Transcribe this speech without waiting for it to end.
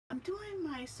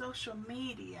my social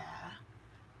media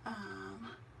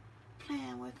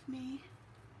plan with me.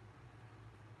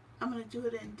 I'm going to do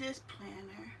it in this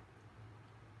planner.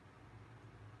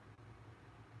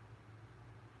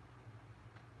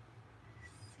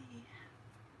 Let's see.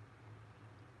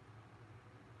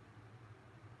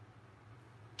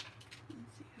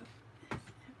 Let's see if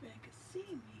everybody can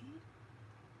see me.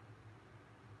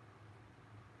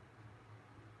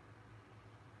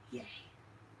 Yay.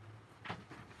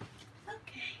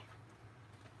 Okay.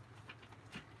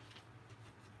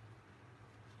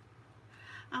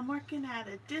 I'm working out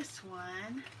of this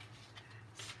one.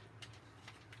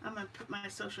 I'm going to put my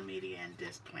social media in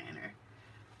this planner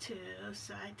too.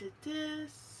 So I did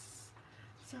this.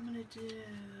 So I'm going to do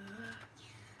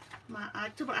my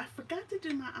October. I forgot to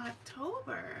do my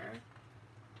October.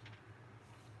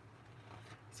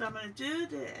 So I'm going to do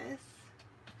this.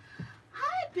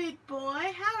 Hi, big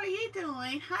boy. How are you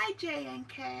doing? Hi,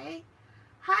 J&K.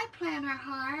 Hi, Planner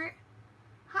Heart.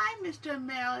 Hi, Mr.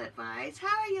 Mail Advice.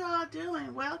 How are you all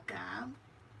doing? Welcome.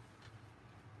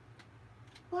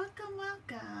 Welcome,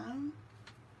 welcome.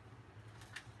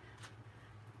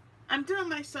 I'm doing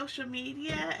my social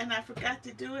media and I forgot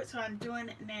to do it, so I'm doing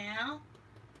it now.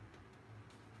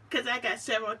 Because I got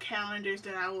several calendars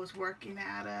that I was working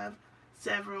out of.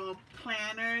 Several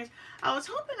planners. I was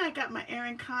hoping I got my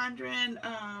Erin Condren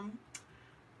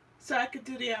so I could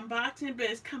do the unboxing, but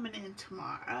it's coming in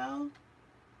tomorrow.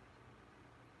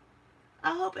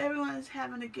 I hope everyone is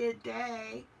having a good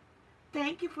day.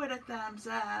 Thank you for the thumbs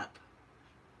up.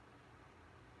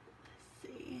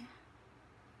 Let's see.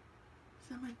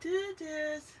 So I'm going to do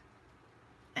this.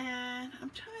 And I'm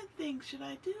trying to think, should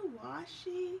I do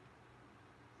washi?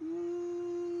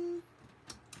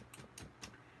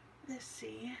 Let's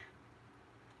see.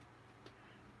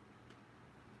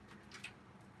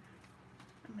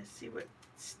 I'm going to see what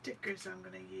stickers I'm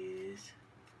going to use.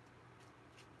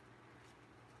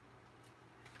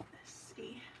 Let's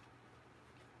see.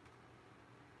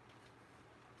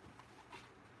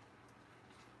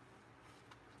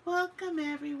 Welcome,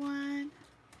 everyone.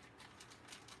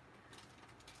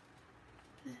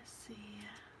 Let's see.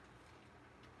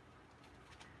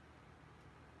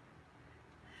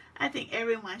 I think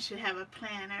everyone should have a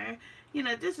planner. You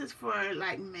know, this is for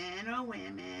like men or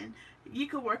women. You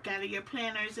can work out of your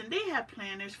planners, and they have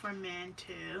planners for men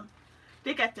too.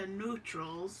 They got the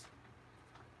neutrals.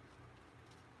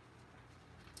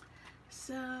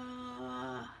 So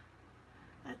I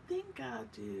think I'll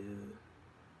do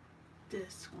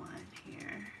this one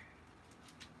here.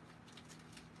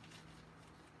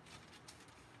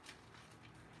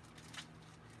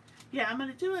 Yeah, I'm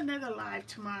going to do another live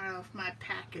tomorrow if my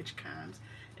package comes.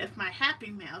 If my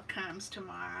Happy Mail comes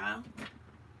tomorrow.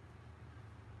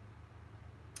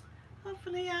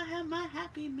 Hopefully I'll have my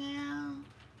Happy Mail.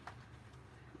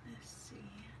 Let's see.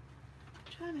 I'm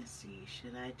trying to see.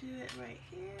 Should I do it right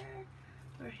here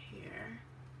or here?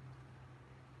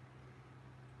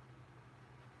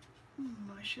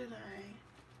 Or should I?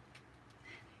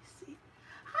 Let me see.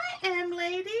 Hi, M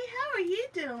Lady. How are you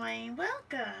doing?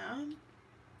 Welcome.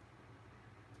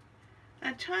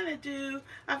 I'm trying to do,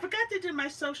 I forgot to do my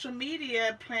social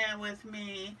media plan with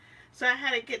me. So I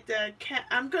had to get the,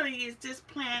 I'm going to use this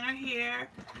planner here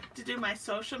to do my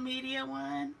social media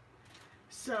one.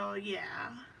 So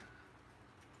yeah.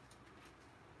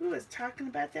 We was talking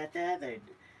about that the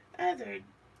other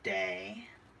day.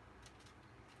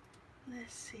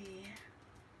 Let's see.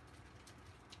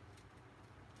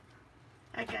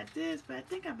 I got this, but I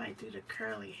think I might do the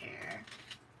curly hair.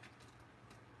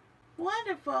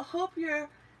 Wonderful. Hope you're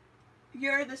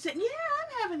the same. Yeah, I'm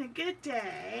having a good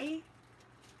day.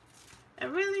 A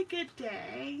really good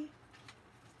day.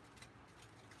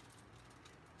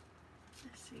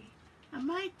 Let's see. I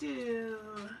might do.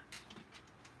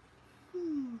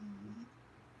 I'm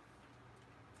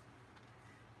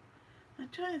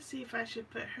trying to see if I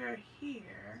should put her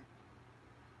here.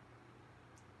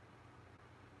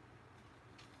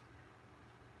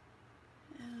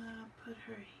 And I'll put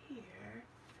her here.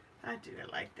 I do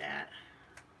it like that.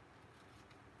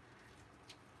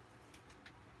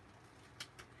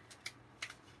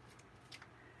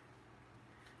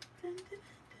 Dun, dun, dun,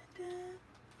 dun, dun.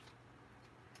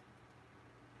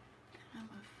 I'm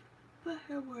gonna put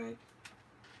her word.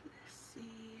 Let's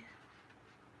see.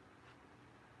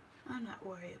 I'm not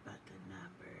worried about the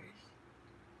numbers.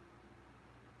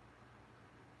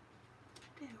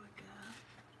 There we go.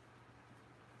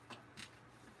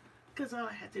 Because all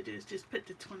I have to do is just put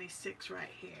the 26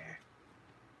 right here.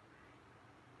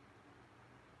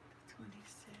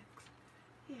 26.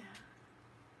 Yeah.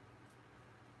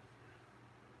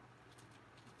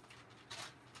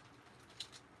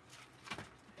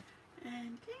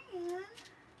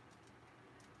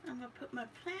 I'm going to put my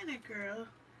Planner Girl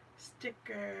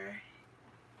sticker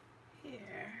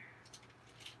here.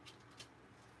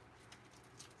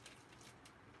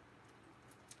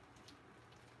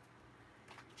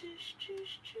 Just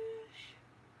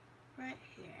right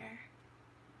here.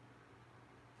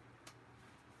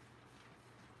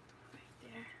 Right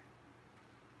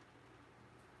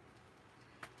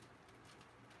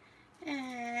there.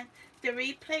 And the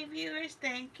replay viewers,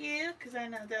 thank you, because I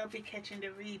know they'll be catching the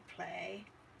replay.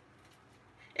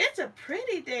 It's a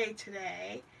pretty day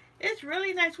today. It's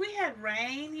really nice. We had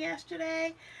rain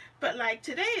yesterday, but like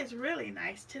today is really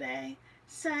nice today.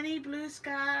 Sunny, blue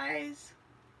skies.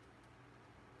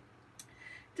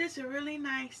 This is a really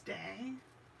nice day.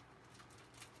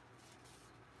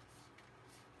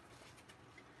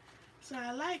 So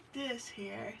I like this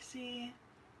here, see?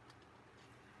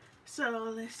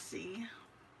 So let's see.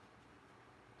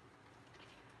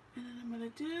 And then I'm gonna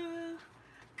do,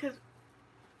 cause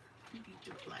let me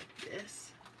do it like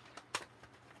this.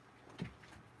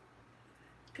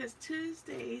 Cause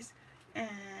Tuesdays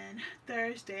and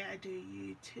Thursday I do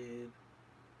YouTube.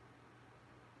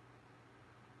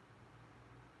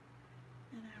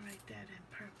 And I write that in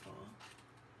purple.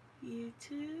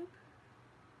 YouTube.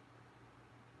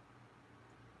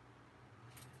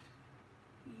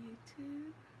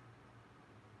 YouTube.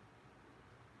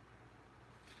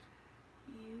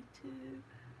 YouTube.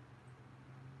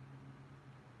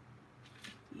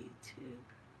 YouTube.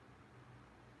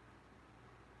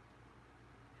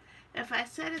 If I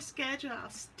set a schedule, I'll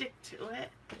stick to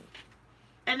it.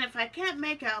 And if I can't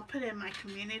make it, I'll put it in my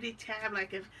community tab,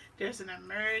 like if there's an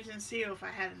emergency or if I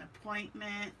had an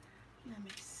appointment. Let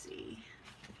me see.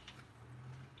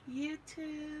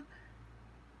 YouTube.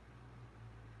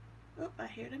 Oh, I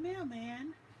hear the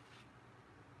mailman.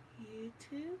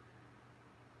 YouTube.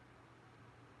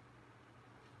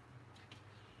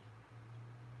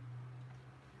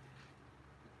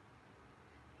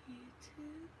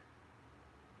 YouTube.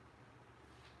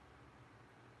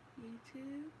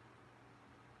 YouTube.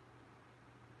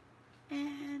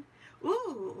 And,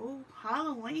 ooh,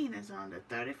 Halloween is on the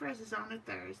 31st. It's on a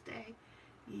Thursday.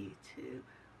 YouTube.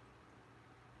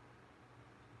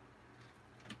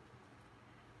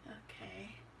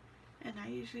 Okay. And I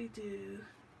usually do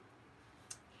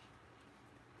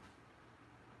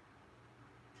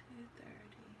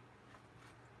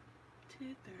 2:30,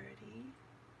 2:30,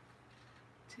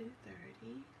 2:30,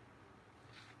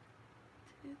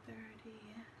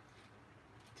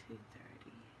 2:30.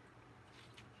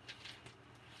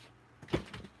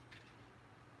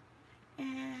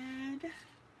 And 2:30,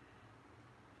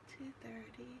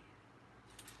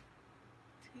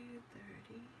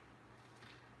 2:30,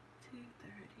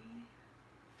 2:30,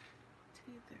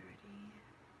 2:30,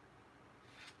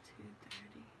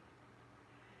 2:30.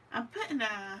 I'm putting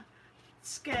a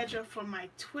schedule for my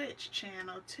Twitch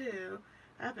channel too.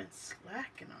 I've been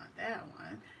slacking on that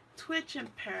one. Twitch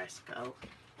and Periscope.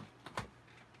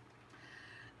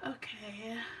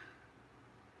 Okay.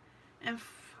 And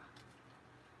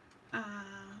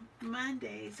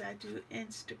Mondays I do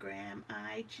Instagram,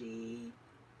 IG.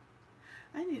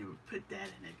 I need to put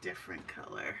that in a different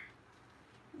color.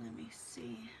 Let me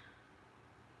see.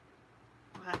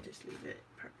 Well, I'll just leave it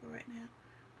purple right now.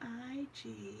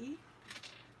 IG,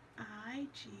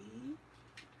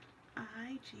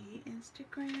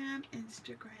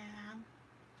 Instagram.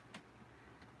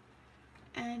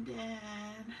 And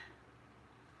then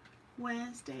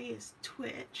Wednesday is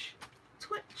Twitch.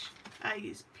 I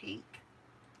use pink.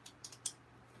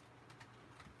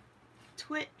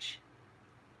 Twitch.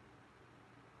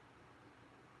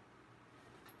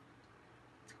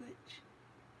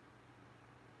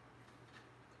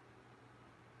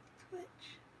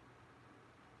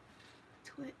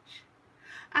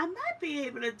 I might be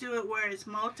able to do it where it's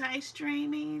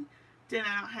multi-streaming. Then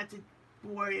I don't have to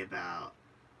worry about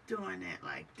doing it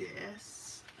like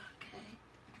this. Okay.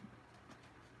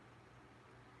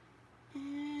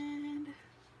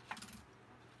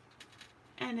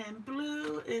 And then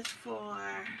blue is for,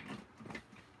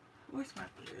 where's my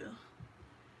blue?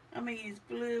 I'm going to use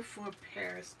blue for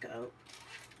Periscope.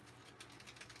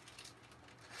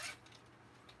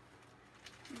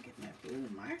 Let me get my blue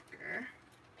marker.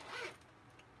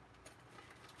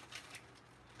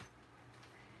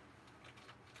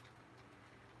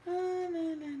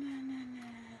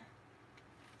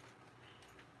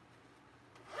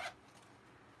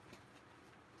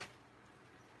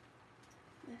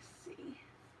 Let's see.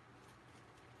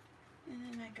 And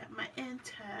then I got my In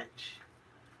Touch,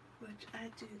 which I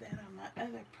do that on my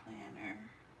other planner.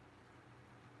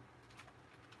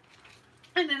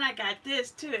 And then I got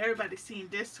this too. Everybody's seen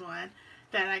this one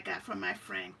that I got from my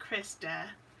friend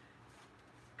Krista.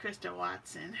 Krista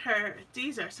Watson.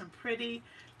 These are some pretty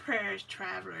Prayers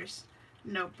Travelers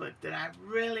notebook that I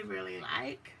really, really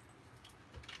like.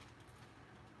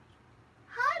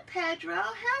 Hi, Pedro.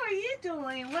 How are you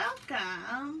doing?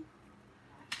 Welcome.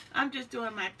 I'm just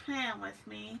doing my plan with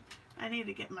me. I need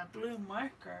to get my blue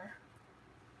marker.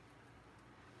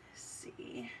 Let's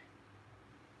see.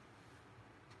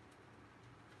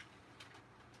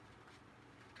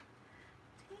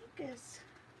 I think it's,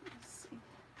 let's see.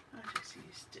 I'll just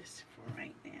use this for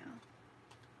right now.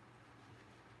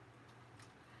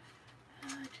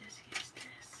 I'll just use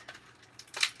this.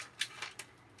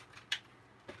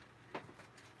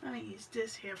 I'm going to use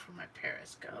this here for my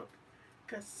periscope,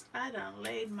 because I done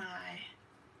laid my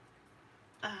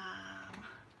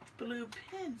blue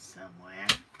pen somewhere.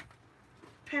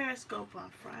 Periscope on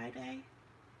Friday.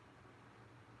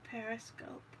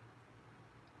 Periscope.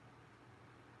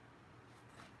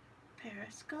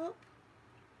 Periscope.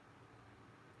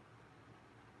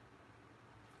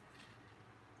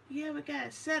 Yeah, we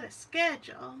gotta set a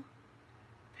schedule.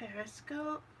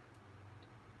 Periscope.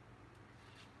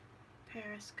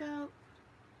 Periscope.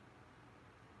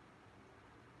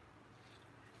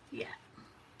 Yeah.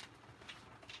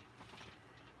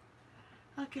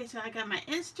 Okay, so I got my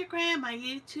Instagram, my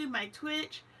YouTube, my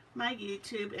Twitch, my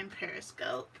YouTube, and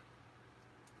Periscope.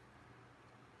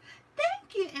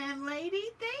 Thank you, M Lady.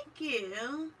 Thank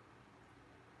you.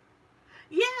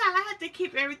 Yeah, I have to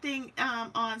keep everything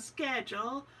on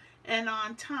schedule and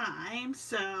on time.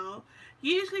 So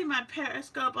usually my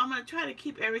Periscope, I'm going to try to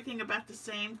keep everything about the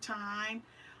same time,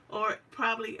 or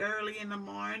probably early in the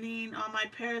morning on my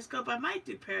Periscope. I might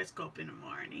do Periscope in the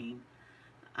morning.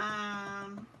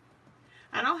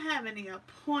 I don't have any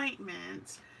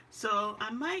appointments, so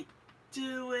I might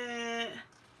do it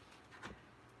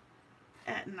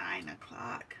at 9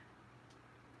 o'clock.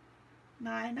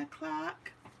 9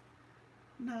 o'clock.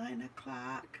 9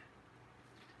 o'clock.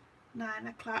 9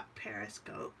 o'clock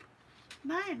Periscope.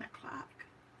 9 o'clock.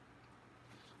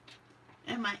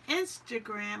 And my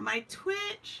Instagram, my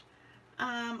Twitch,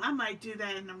 I might do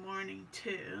that in the morning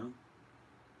too.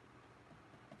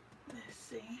 Let's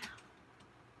see.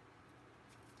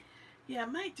 Yeah, I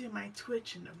might do my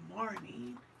Twitch in the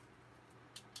morning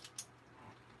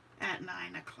at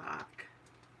 9 o'clock.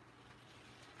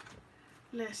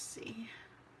 Let's see.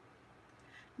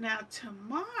 Now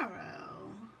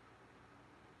tomorrow,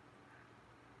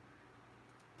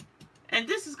 and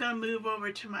this is going to move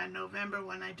over to my November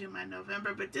when I do my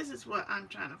November, but this is what I'm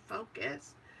trying to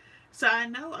focus. So I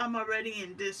know I'm already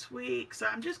in this week, so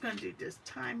I'm just going to do this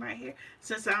time right here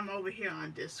since I'm over here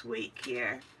on this week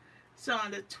here. So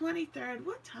on the 23rd,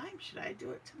 what time should I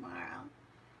do it tomorrow?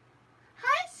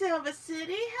 Hi, Silver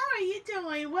City. How are you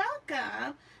doing?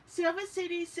 Welcome. Silver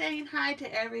City saying hi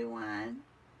to everyone.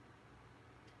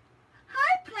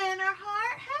 Hi, Planner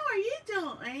Heart. How are you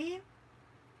doing?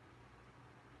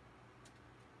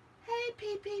 Hey,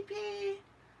 PPP.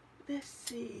 Let's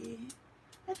see.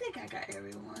 I think I got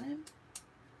everyone.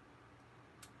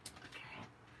 Okay.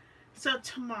 So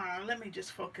tomorrow, let me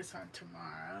just focus on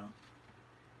tomorrow.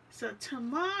 So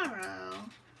tomorrow,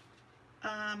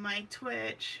 my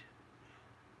Twitch,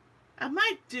 I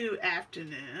might do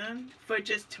afternoon for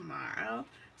just tomorrow.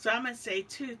 So I'm going to say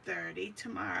 2:30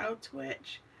 tomorrow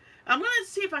Twitch. I'm going to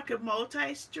see if I could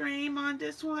multi-stream on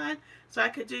this one. So I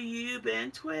could do YouTube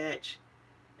and Twitch.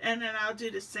 And then I'll do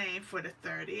the same for the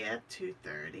 30th,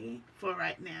 2:30 for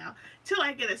right now. Till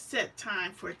I get a set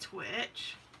time for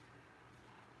Twitch.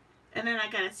 And then I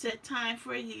got a set time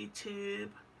for YouTube.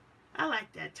 I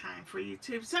like that time for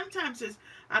YouTube. Sometimes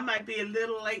I might be a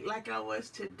little late like I was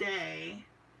today.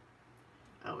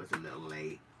 I was a little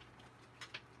late.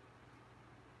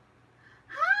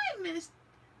 Hi, Miss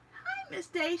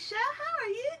Daisha. How are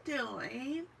you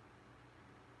doing?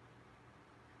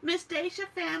 Miss Daisha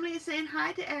family is saying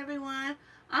hi to everyone.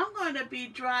 I'm going to be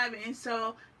driving,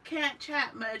 so can't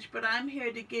chat much, but I'm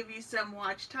here to give you some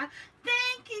watch time.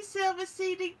 Thank you, Silver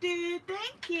City Dude.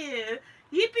 Thank you.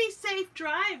 You be safe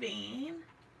driving.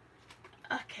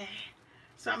 Okay.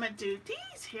 So I'm going to do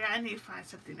these here. I need to find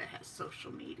something that has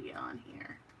social media on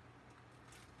here,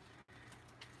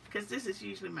 because this is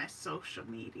usually my social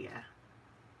media.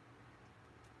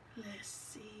 Let's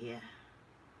see.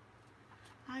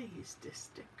 I'll use this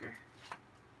sticker.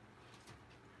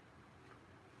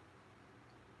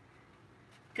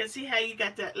 Because see how you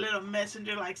got that little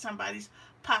messenger, like somebody's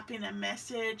popping a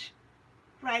message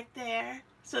right there?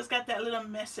 So it's got that little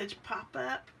message pop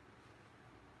up.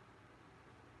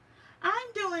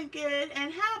 I'm doing good,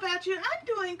 and how about you? I'm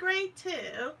doing great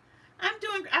too.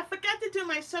 I forgot to do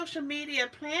my social media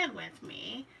plan with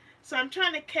me, so I'm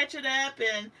trying to catch it up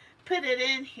and put it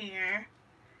in here.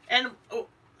 And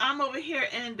I'm over here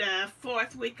in the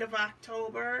 4th week of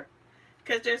October,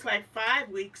 because there's like 5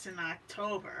 weeks in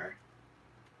October.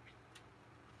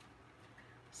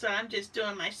 So I'm just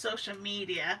doing my social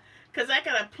media, because I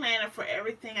got a planner for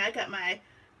everything. I got my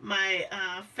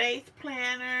faith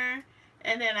planner,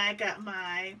 and then I got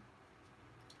my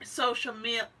social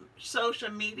media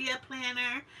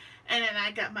planner, and then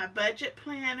I got my budget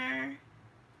planner.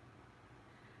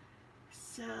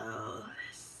 So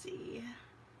let's see.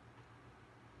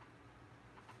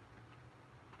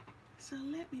 So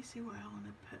let me see where I want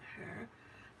to put her.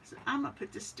 So I'm going to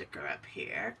put the sticker up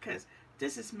here, because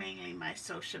this is mainly my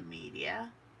social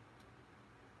media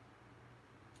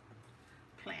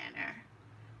planner.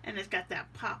 And it's got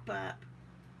that pop-up.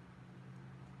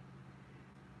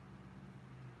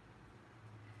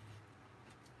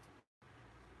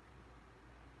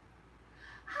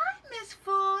 Hi, Miss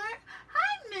Ford.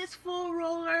 Hi, Miss Full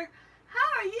Roller.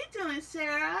 How are you doing,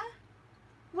 Sarah?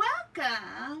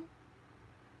 Welcome.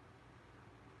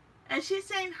 And she's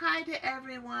saying hi to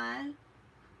everyone.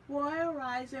 Royal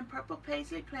Rising, Purple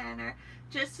Paisley Planner,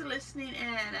 just listening in,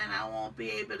 and I won't be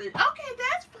able to. Okay,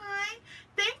 that's fine.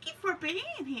 Thank you for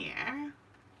being here.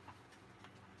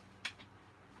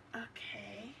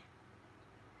 Okay.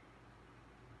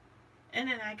 And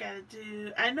then I gotta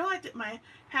do, I know I did my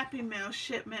Happy Mail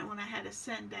shipment when I had to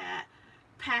send that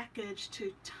package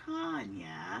to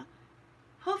Tanya.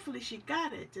 Hopefully she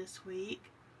got it this week.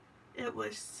 It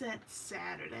was sent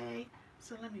Saturday.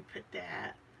 So let me put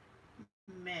that.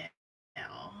 Mail.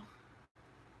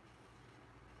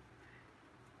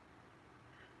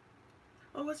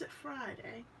 Or was it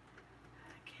Friday?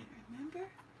 I can't remember.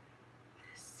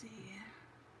 Let's see.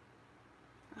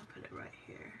 I'll put it right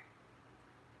here.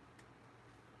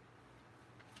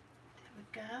 There we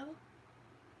go.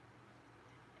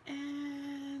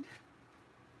 And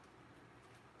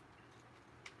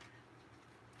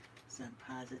some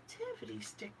positivity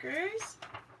stickers.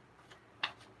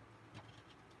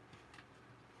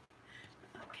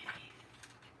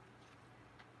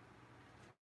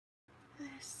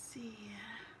 Let's see.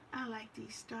 I like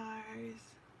these stars.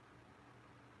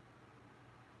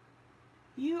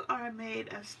 You are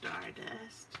made of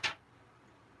stardust.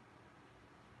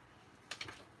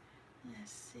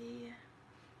 Let's see.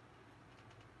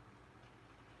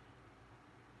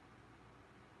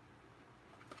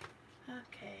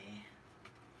 Okay.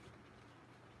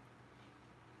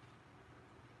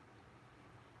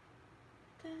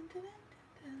 Dun, dun, dun, dun,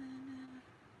 dun.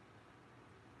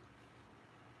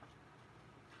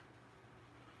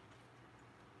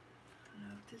 I don't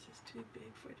know if this is too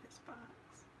big for this box.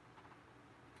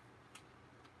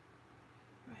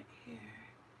 Right here.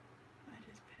 I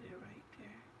just put it right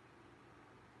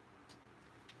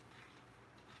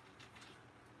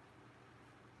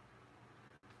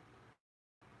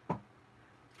there.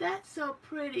 That's so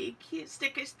pretty. Cute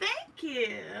stickers. Thank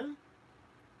you.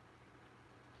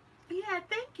 Yeah,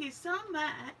 thank you so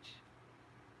much.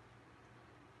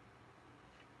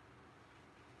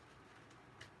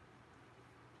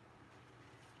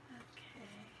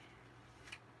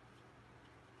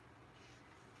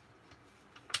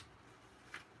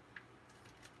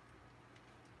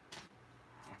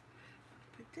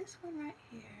 This one right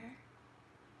here.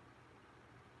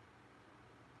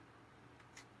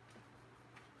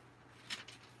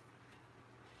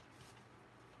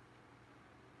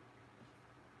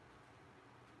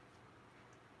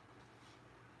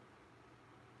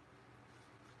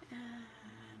 And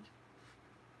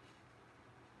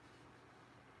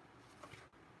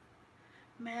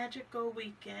magical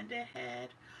weekend ahead.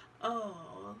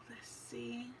 Oh, let's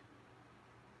see.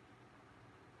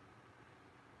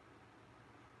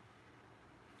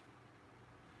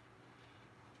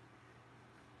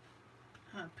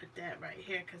 I'm going to put that right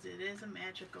here because it is a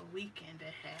magical weekend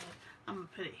ahead. I'm going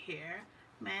to put it here.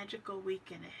 Magical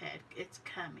weekend ahead. It's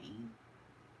coming.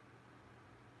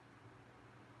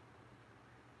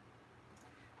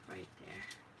 Right there.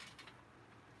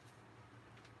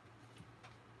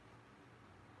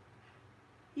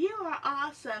 You are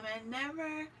awesome and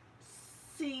never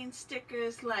seen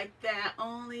stickers like that.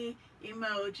 Only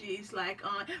emojis like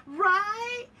on.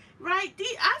 Right? Right.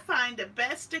 I find the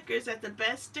best stickers at the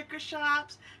best sticker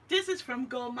shops. This is from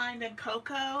Gold Mine and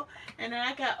Coco. And then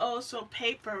I got also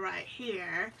paper right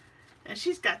here. And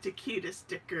she's got the cutest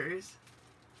stickers.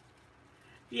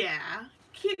 Yeah.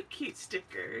 Cute, cute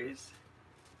stickers.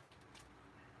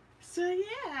 So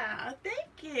yeah,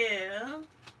 thank you.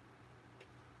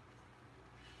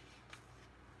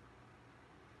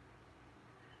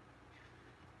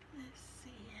 Let's see.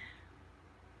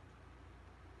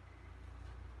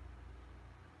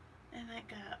 And I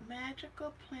got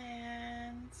magical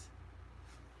plans.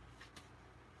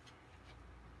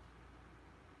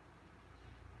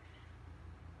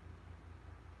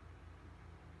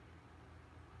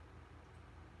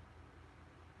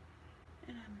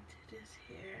 And I'm going to do this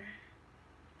here.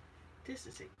 This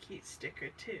is a cute sticker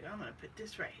too. I'm going to put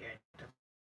this right here at the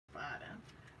bottom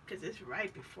because it's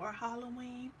right before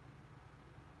Halloween.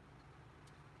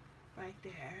 Right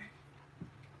there.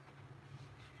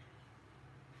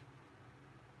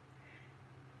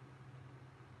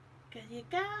 Cause you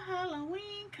got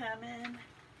Halloween coming.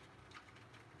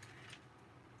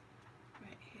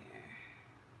 Right here.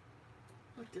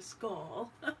 With the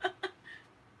skull.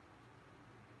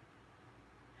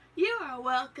 You are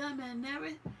welcome, and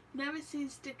never seen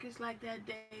stickers like that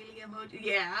daily emoji.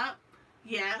 Yeah.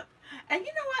 Yep. And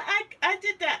you know what? I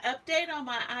did that update on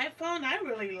my iPhone. I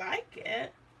really like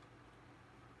it.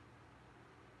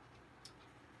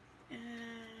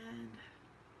 And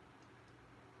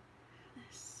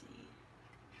let's see.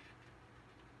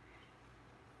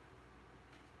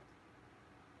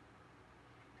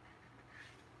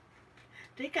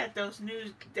 They got those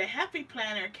new, the Happy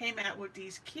Planner came out with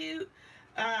these cute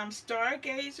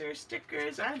stargazer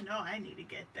stickers. I know I need to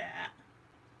get that.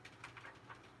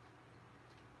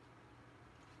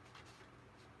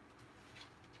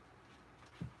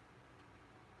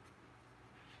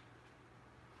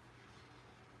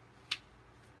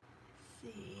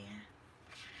 Let's see.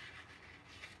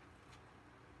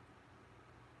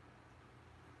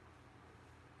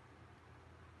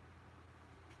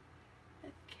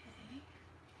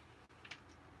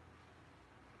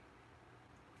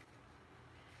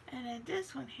 And then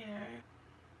this one here,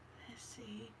 let's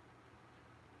see.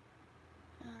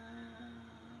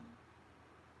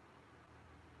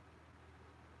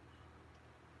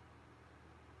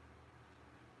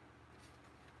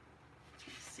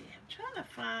 Let's see, I'm trying to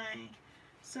find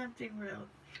something real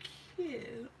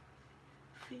cute.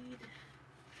 Feed.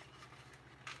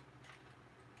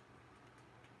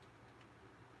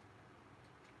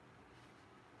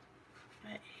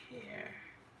 Right here.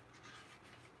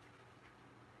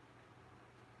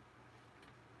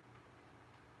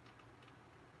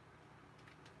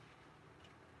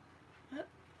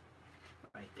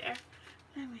 Right there.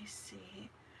 Let me see.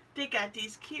 They got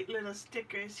these cute little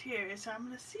stickers here, so I'm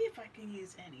going to see if I can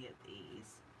use any of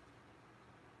these.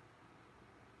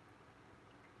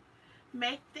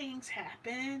 Make things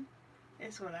happen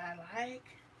is what I like.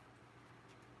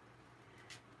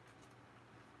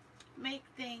 Make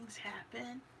things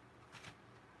happen.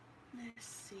 Let's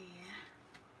see.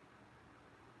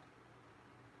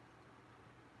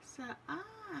 So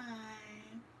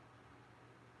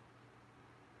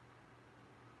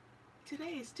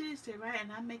today is Tuesday, right?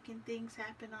 And I'm making things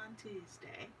happen on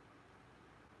Tuesday.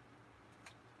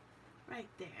 Right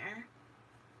there.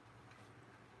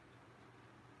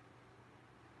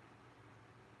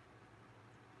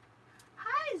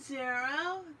 Hi,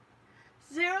 Zero.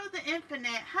 Zero the Infinite.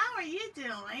 How are you doing?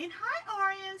 Hi,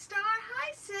 Orion Star.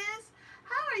 Hi, sis.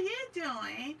 How are you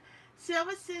doing?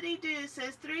 Silver City Dude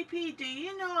says, 3P, do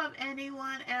you know of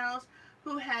anyone else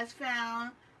who has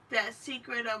found that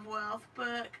Secret of Wealth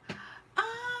book?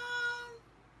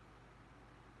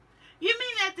 You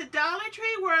mean at the Dollar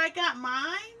Tree where I got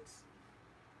mines?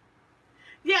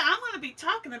 Yeah, I'm going to be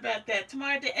talking about that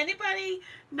tomorrow. Did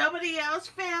nobody else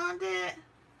found it?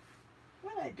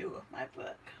 What did I do with my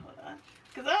book? Hold on.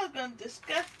 Because I was going to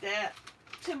discuss that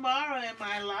tomorrow in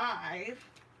my live.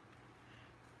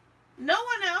 No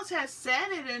one else has said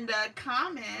it in the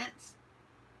comments.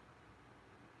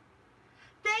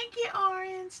 Thank you,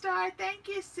 Orion Star. Thank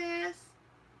you, sis.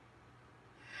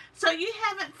 So you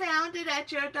haven't found it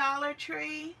at your Dollar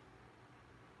Tree?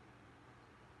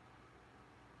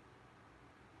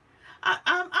 I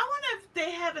wonder if they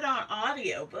have it on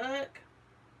audiobook.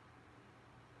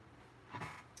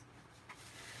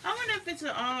 I wonder if it's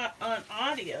on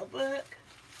audiobook.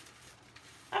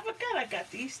 I forgot I got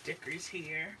these stickers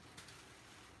here.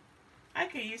 I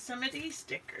could use some of these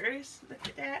stickers. Look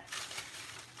at that.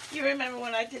 You remember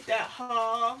when I did that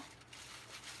haul?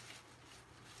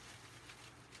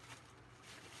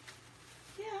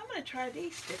 Yeah, I'm going to try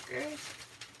these stickers.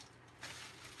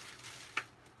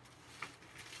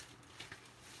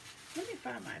 Let me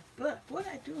find my book. What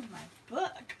did I do with my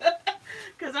book?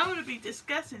 Because I'm going to be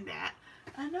discussing that.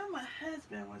 I know my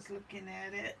husband was looking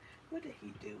at it. What did he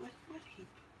do? What did he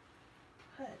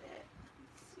put it?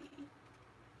 Let's see.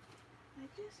 I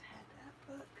just had that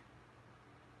book.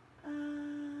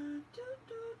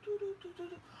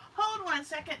 Hold 1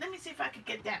 second. Let me see if I can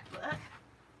get that book.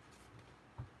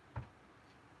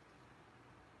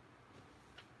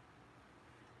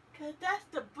 Because that's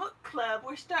the book club.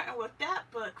 We're starting with that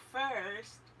book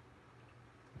first.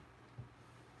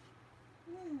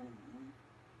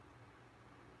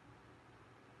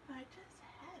 I just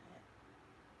had it.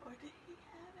 Or did he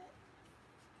have it?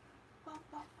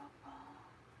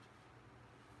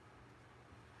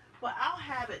 Well, I'll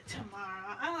have it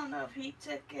tomorrow. I don't know if he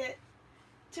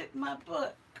took my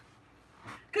book.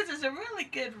 Because it's a really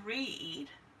good read.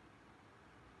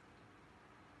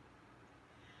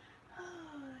 Oh,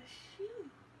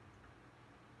 shoot.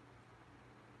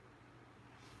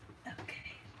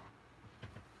 Okay.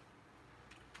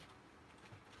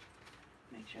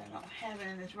 Make sure I don't have it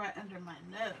and it's right under my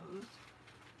nose.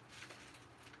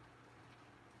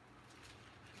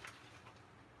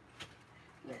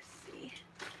 Let's see.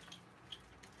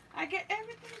 I get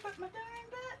everything but my darn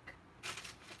book.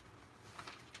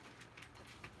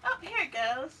 Oh, here it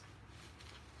goes.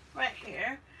 Right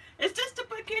here. Is this the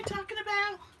book you're talking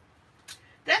about?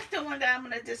 That's the one that I'm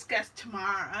going to discuss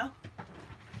tomorrow.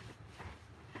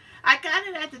 I got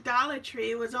it at the Dollar Tree.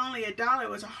 It was only $1. It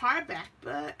was a hardback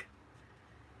book.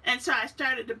 And so I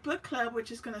started the book club,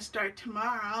 which is going to start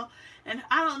tomorrow. And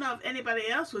I don't know if anybody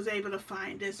else was able to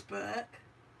find this book.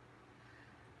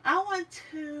 I went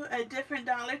to a different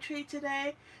Dollar Tree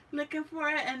today looking for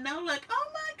it. And no look. Oh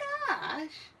my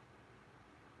gosh.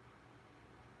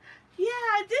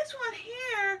 Yeah, this one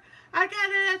here, I got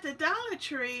it at the Dollar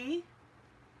Tree.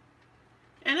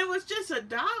 And it was just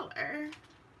 $1.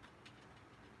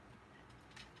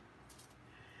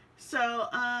 So,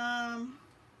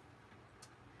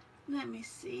 let me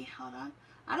see. Hold on.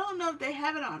 I don't know if they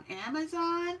have it on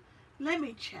Amazon. Let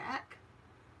me check.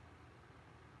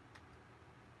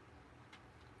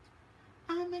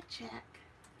 I'ma check.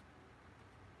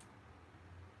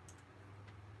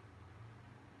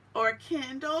 Or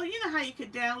Kindle. You know how you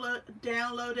could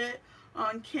download it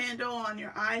on Kindle on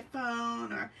your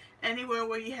iPhone or anywhere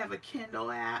where you have a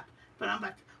Kindle app. But I'm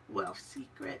like, Wealth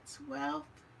Secrets. Wealth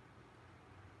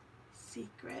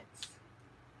Secrets.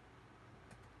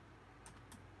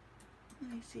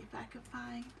 Let me see if I can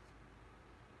find.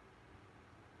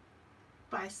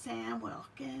 By Sam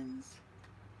Wilkins.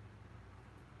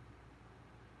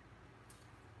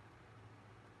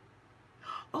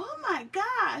 Oh my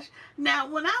gosh. Now,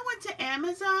 when I went to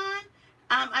Amazon,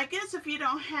 I guess if you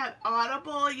don't have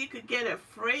Audible, you could get it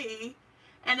free.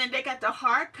 And then they got the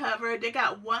hardcover. They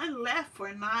got one left for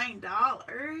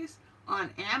 $9 on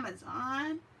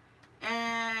Amazon.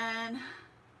 And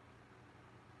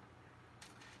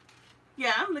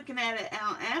yeah, I'm looking at it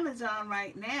on Amazon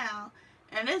right now.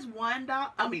 And it's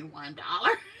 $1. I mean, $1.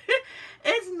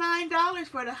 It's $9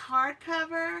 for the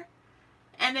hardcover.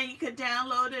 And then you could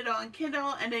download it on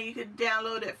Kindle. And then you could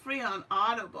download it free on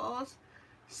Audibles.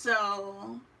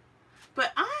 So,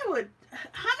 but I would,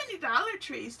 how many Dollar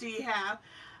Trees do you have?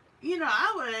 You know,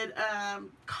 I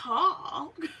would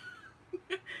call.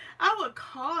 I would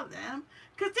call them.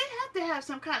 Because they have to have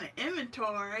some kind of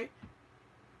inventory.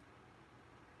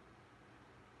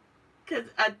 Because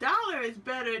 $1 is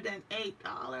better than $8.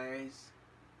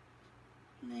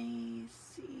 Let me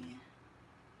see.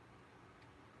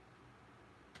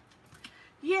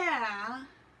 Yeah.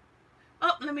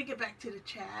 Oh, let me get back to the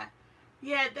chat.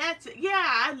 Yeah, that's it.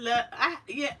 Yeah,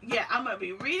 yeah, I'm going to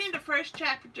be reading the first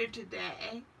chapter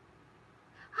today.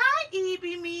 Hi,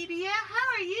 EB Media. How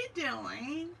are you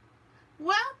doing?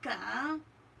 Welcome.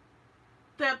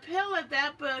 The appeal of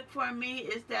that book for me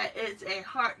is that it's a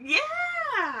hard...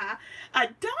 Yeah! $1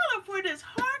 for this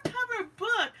hardcover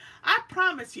book. I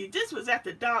promise you, this was at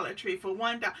the Dollar Tree for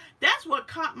 $1. That's what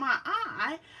caught my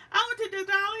eye. I went to the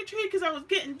Dollar Tree because I was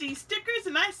getting these stickers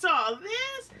and I saw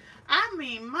this. I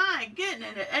mean, my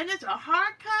goodness. And it's a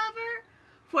hardcover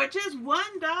for just $1.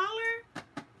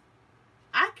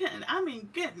 I mean,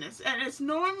 goodness. And it's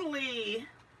normally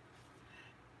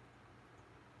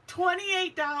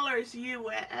 $28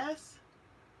 US.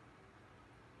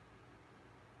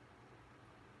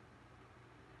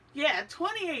 Yeah,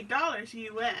 $28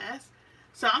 US.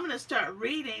 So I'm going to start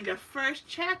reading the first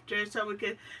chapter so we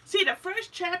can see. The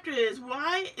first chapter is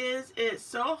Why Is It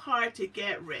So Hard to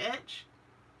Get Rich?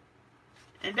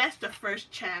 And that's the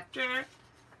first chapter.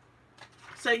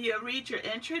 So you'll read your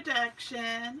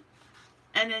introduction.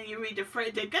 And then you read the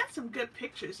first. They got some good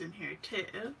pictures in here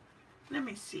too. Let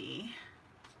me see.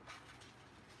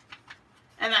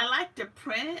 And I like the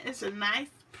print. It's a nice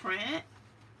print.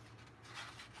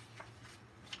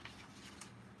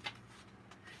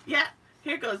 Yeah,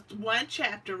 here goes one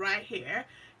chapter right here.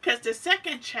 Because the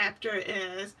second chapter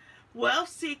is Wealth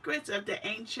Secrets of the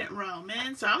Ancient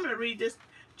Romans. So I'm going to read this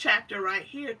chapter right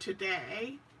here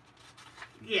today.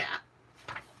 Yeah.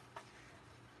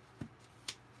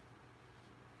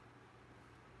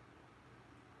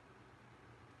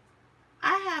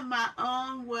 have my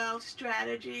own wealth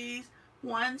strategies.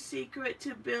 One secret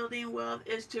to building wealth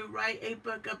is to write a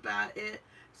book about it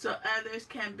so others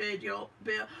can build.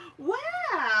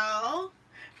 Wow!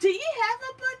 Do you have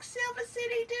a book, Silver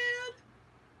City Dude?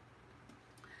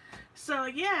 So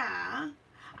yeah,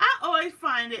 I always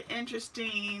find it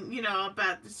interesting, you know,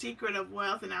 about the secret of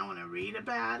wealth, and I want to read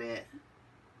about it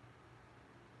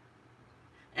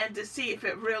and to see if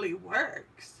it really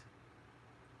works.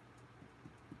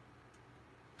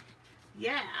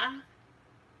 Yeah.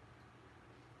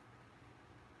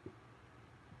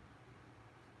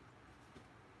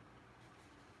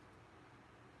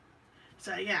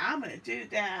 So yeah, I'm gonna do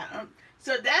that.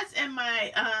 So that's in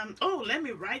my oh, let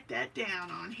me write that down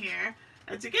on here.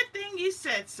 It's a good thing you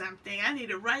said something. I need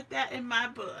to write that in my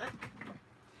book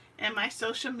and my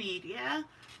social media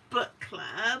book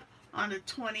club on the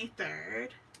 23rd.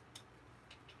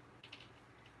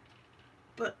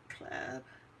 Book club.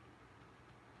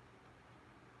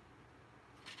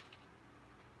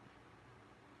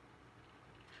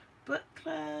 Book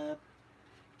club.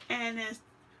 And it's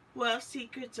Wealth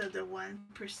Secrets of the 1%.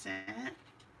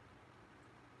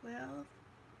 Wealth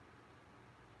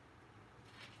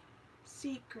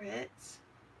Secrets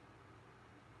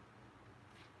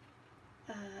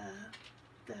of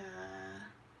the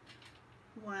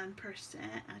 1%.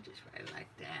 I just write it like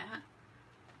that.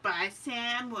 By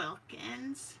Sam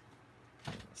Wilkins.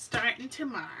 Starting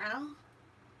tomorrow.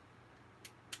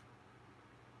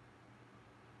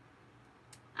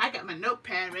 I got my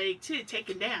notepad ready too,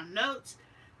 taking down notes.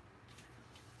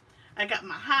 I got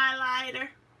my highlighter,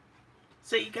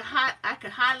 so you can I can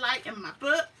highlight in my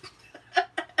book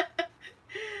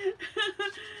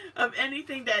of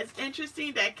anything that's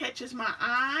interesting that catches my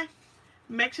eye.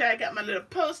 Make sure I got my little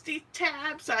Post-it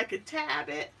tab so I could tab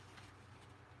it.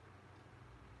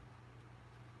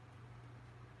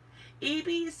 EB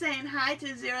is saying hi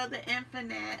to Zero the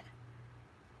Infinite.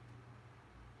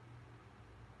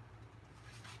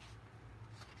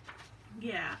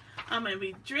 Yeah, I'm going to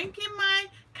be drinking my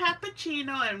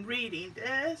cappuccino and reading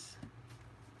this.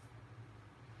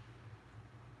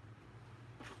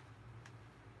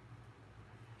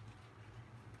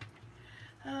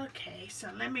 Okay,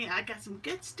 so I got some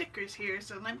good stickers here,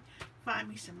 so let me find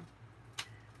me some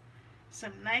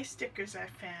nice stickers I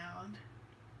found.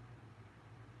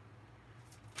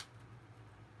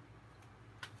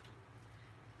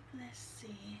 Let's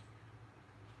see.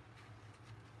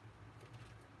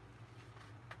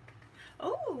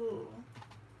 Oh,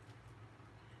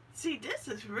 see, this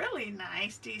is really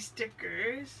nice, these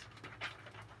stickers.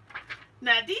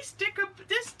 Now, this sticker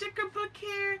book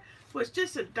here was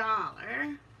just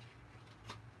 $1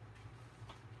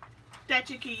 that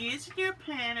you can use in your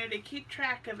planner to keep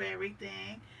track of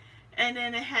everything. And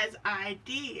then it has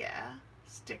idea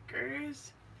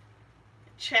stickers,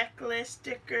 checklist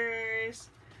stickers.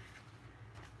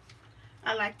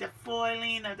 I like the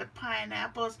foiling of the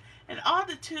pineapples and all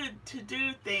the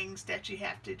to-do things that you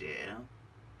have to do.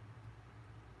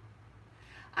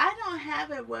 I don't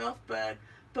have a wealth book,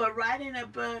 but writing a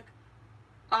book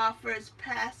offers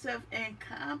passive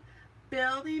income.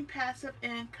 Building passive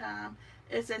income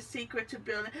is a secret to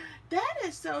building. That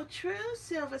is so true,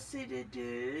 Silver City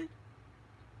Dude.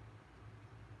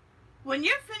 When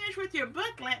you're finished with your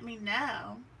book, let me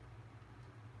know.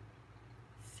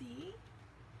 See?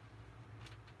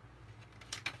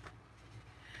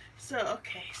 So,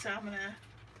 okay, so I'm going to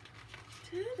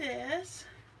do this.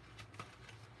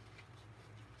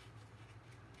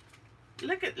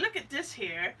 Look at this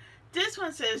here. This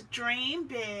one says dream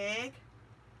big.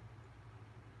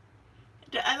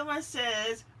 The other one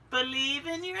says believe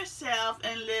in yourself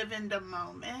and live in the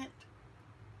moment.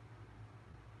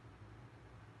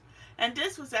 And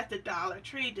this was at the Dollar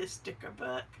Tree, this sticker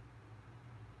book.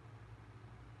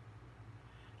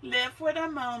 Live for the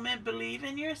moment, believe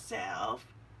in yourself.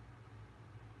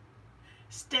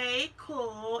 Stay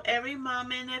cool. Every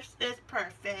moment is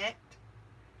perfect.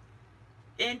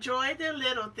 Enjoy the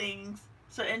little things.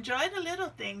 So enjoy the little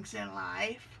things in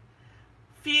life.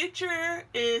 Future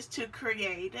is to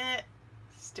create it.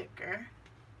 Sticker.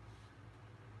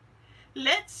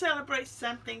 Let's celebrate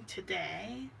something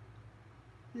today.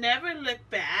 Never look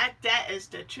back. That is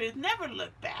the truth. Never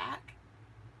look back.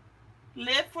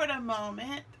 Live for the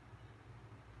moment.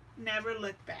 Never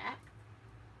look back.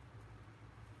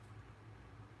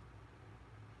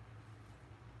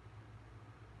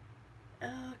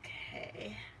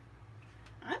 Okay.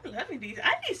 I'm loving these.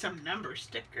 I need some number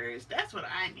stickers. That's what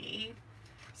I need.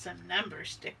 Some number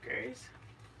stickers.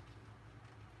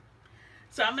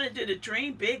 So I'm going to do the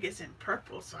dream big is in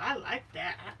purple. So I like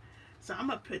that. So I'm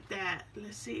going to put that.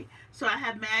 Let's see. So I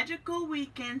have magical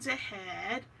weekends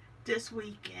ahead this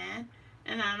weekend.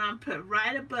 And then I'm going to put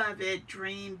right above it,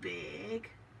 dream big.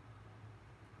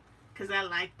 Because I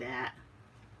like that.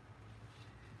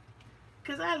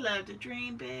 Because I love to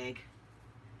dream big.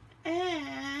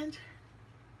 And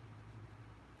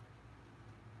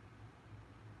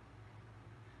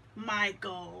my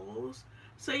goals.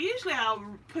 So usually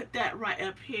I'll put that right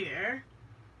up here.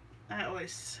 I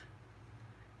always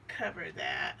cover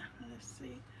that. Let's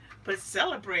see. But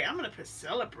celebrate. I'm going to put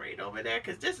celebrate over there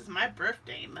because this is my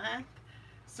birthday month.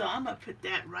 So I'm going to put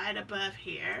that right above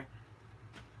here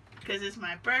because it's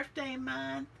my birthday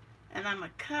month. And I'm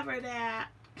going to cover that.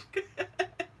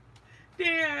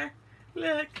 There.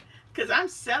 Look. Because I'm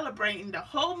celebrating the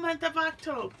whole month of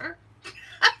October.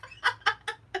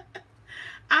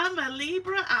 I'm a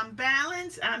Libra. I'm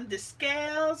balanced. I'm the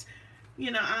scales.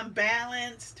 You know, I'm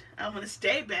balanced. I'm going to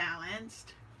stay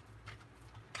balanced.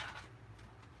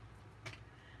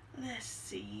 Let's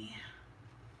see.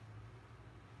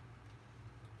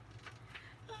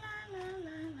 La, la,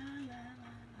 la, la, la,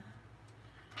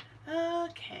 la.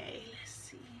 Okay, let's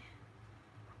see.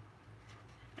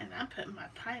 And I'm putting my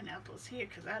pineapples here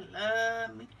because I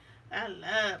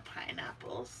love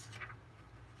pineapples.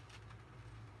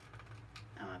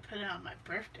 I'm going to put it on my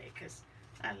birthday because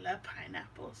I love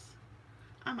pineapples.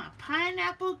 I'm a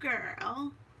pineapple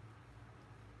girl.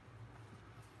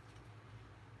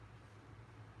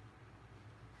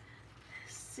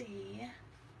 Let's see.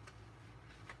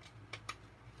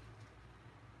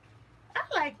 I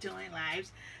like doing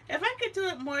lives. If I could do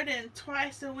it more than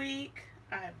twice a week,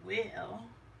 I will.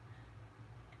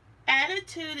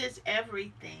 Attitude is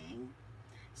everything.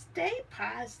 Stay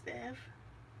positive.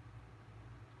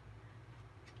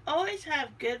 Always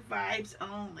have good vibes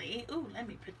only. Ooh, let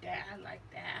me put that. I like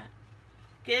that.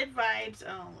 Good vibes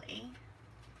only.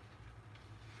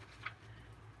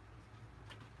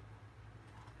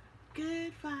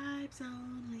 Good vibes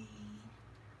only.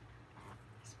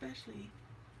 Especially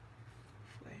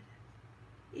for,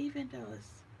 even though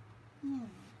it's,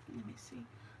 let me see.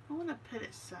 I want to put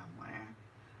it somewhere.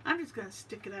 I'm just going to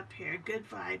stick it up here. Good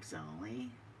vibes only.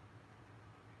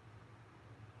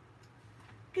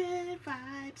 Good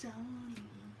vibes only.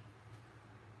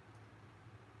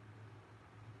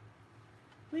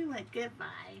 We want good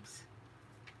vibes.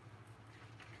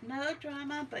 No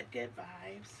drama, but good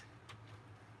vibes.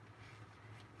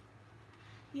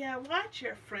 Yeah, watch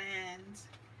your friends.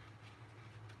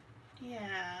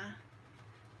 Yeah.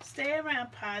 Stay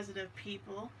around positive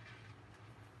people.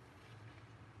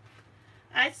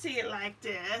 I see it like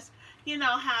this. You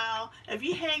know how if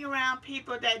you hang around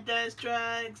people that does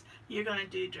drugs, you're going to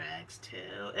do drugs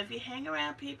too. If you hang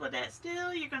around people that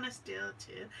steal, you're going to steal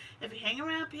too. If you hang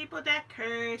around people that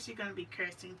curse, you're going to be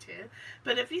cursing too.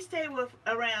 But if you stay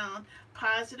around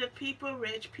positive people,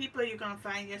 rich people, you're going to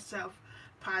find yourself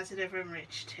positive and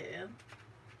rich too.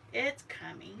 It's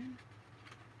coming.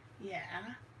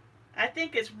 Yeah. I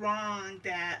think it's wrong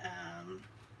that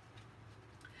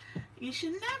you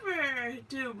should never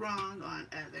do wrong on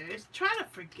others. Try to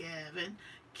forgive and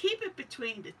keep it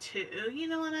between the two. You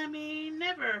know what I mean?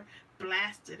 Never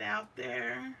blast it out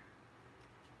there.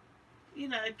 You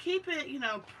know, keep it, you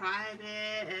know,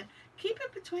 private and keep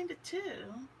it between the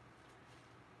two.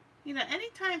 You know,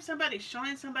 anytime somebody's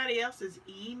showing somebody else's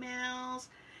emails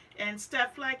and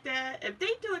stuff like that, if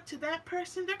they do it to that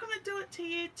person, they're going to do it to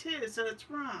you too. So it's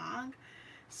wrong.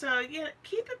 So, yeah,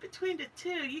 keep it between the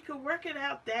two. You can work it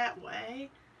out that way.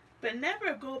 But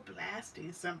never go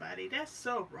blasting somebody. That's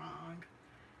so wrong.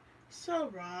 So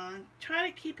wrong. Try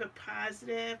to keep it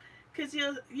positive. Because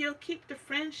you'll keep the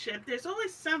friendship. There's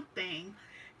always something.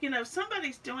 You know, if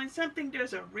somebody's doing something,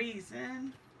 there's a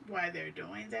reason why they're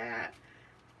doing that.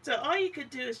 So all you could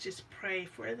do is just pray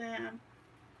for them.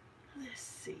 Let's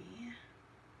see.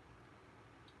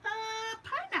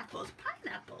 Pineapples.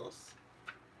 Pineapples.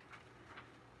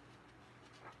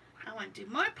 I want to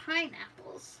do more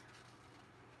pineapples.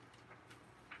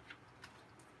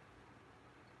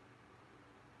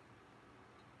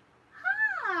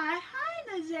 Hi,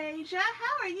 Nazasia.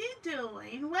 How are you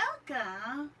doing?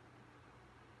 Welcome.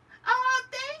 Oh,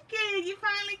 thank you. You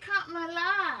finally caught my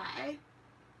live.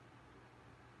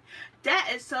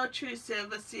 That is so true,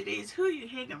 Silver Cities. Who you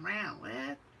hang around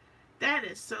with? That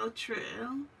is so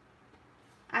true.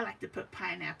 I like to put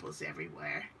pineapples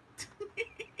everywhere.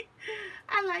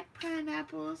 I like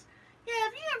pineapples. Yeah,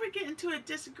 if you ever get into a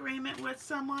disagreement with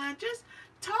someone, just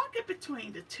talk it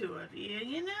between the two of you,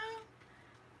 you know?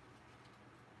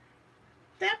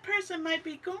 That person might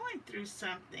be going through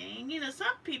something. You know,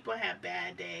 some people have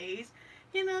bad days.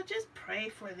 You know, just pray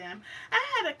for them. I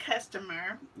had a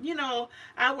customer, you know,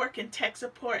 I work in tech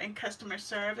support and customer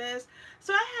service.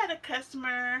 So I had a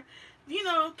customer, you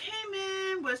know, came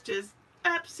in, was just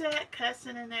upset,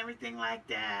 cussing and everything like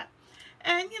that.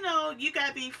 And you know, you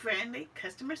gotta be friendly,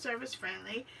 customer service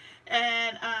friendly.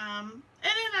 And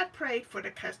then I prayed for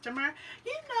the customer.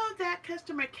 You know, that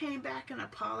customer came back and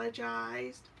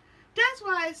apologized. That's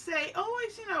why I say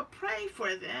always, you know, pray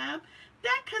for them.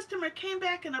 That customer came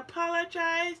back and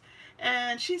apologized,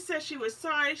 and she said she was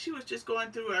sorry. She was just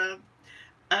going through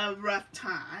a rough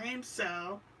time,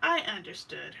 so I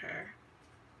understood her.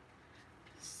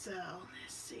 So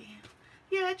let's see.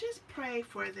 Yeah, just pray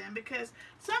for them because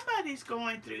somebody's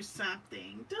going through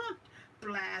something. Don't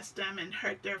blast them and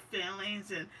hurt their feelings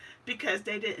and because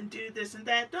they didn't do this and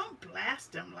that. Don't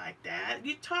blast them like that.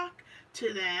 You talk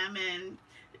to them and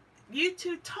you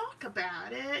two talk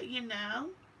about it, you know.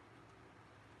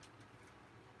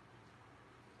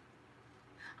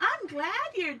 I'm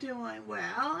glad you're doing well.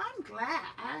 I'm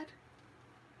glad.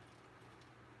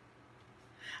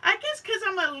 I guess because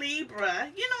I'm a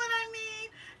Libra. You know what I mean?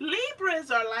 Libras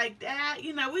are like that.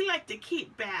 You know, we like to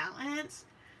keep balance.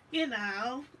 You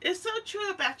know, it's so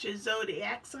true about your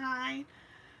zodiac sign.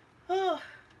 Oh,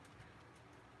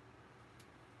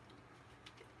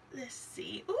 let's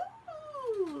see.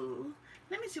 Ooh,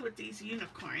 let me see what these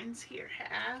unicorns here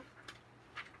have.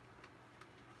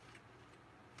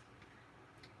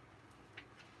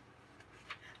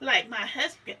 Like my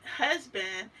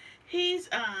husband, he's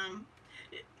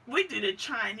we do the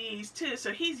Chinese too,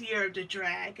 so he's Year of the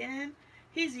Dragon.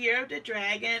 He's Year of the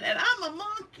Dragon, and I'm a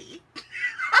monkey.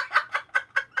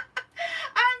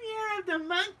 I'm Year of the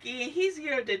Monkey, and he's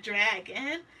Year of the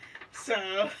Dragon.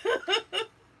 So,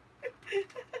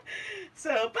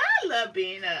 but I love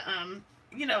being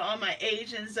you know, on my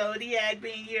Asian zodiac,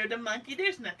 being Year of the Monkey.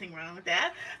 There's nothing wrong with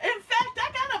that. In fact,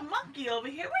 I got a monkey over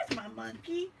here. Where's my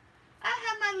monkey? I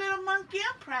have my little monkey.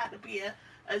 I'm proud to be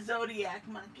a zodiac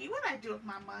monkey. What I do with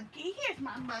my monkey? Here's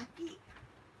my monkey.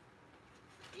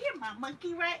 Here's my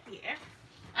monkey right here.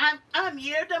 I'm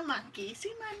Year of the Monkey.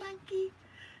 See my monkey?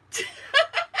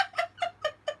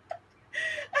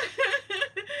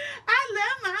 I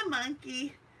love my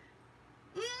monkey.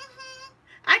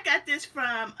 I got this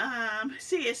from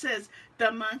see, it says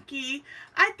the monkey.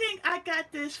 I think I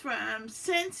got this from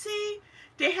Scentsy.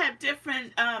 They have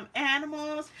different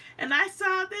animals, and I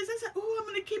saw this. I said, "Oh, I'm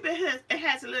gonna keep it." It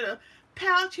has a little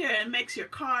pouch here and makes your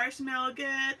car smell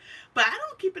good. But I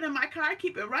don't keep it in my car. I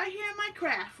keep it right here in my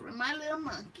craft room. My little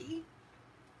monkey.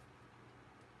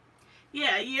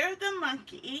 Yeah, you're the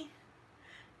monkey.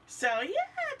 So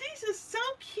yeah, these are so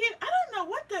cute. I don't know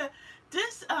what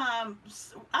I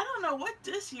don't know what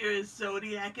this year's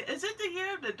zodiac is. Is it the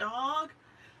year of the dog?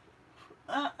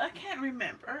 I can't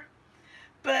remember.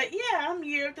 But yeah, I'm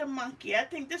Year of the Monkey. I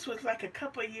think this was like a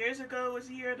couple of years ago was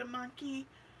Year of the Monkey.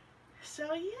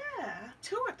 So yeah,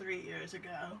 2 or 3 years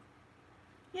ago.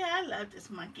 Yeah, I love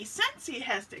this monkey. Scentsy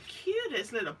has the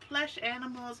cutest little plush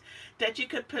animals that you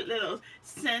could put little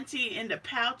Scentsy in the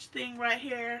pouch thing right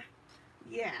here.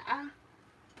 Yeah.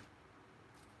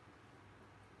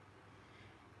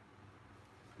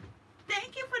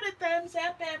 Thank you for the thumbs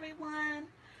up, everyone.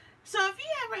 So if you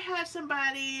ever have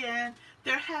somebody and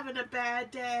they're having a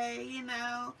bad day,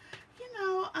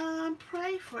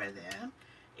 pray for them.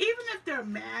 Even if they're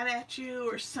mad at you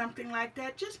or something like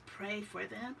that, just pray for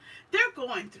them. They're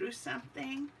going through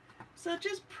something, so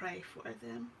just pray for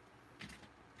them.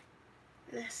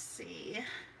 Let's see.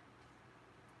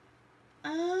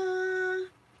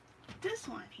 This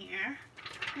one here.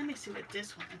 Let me see what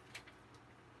this one.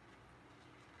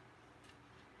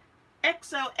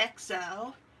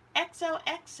 XOXO.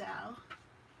 XOXO.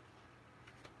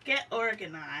 Get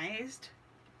organized.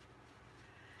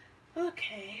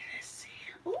 Okay, let's see.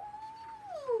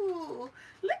 Ooh,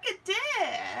 look at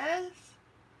this.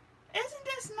 Isn't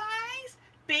this nice?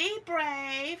 Be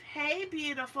brave. Hey,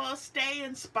 beautiful. Stay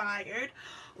inspired.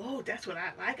 Oh, that's what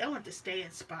I like. I want to stay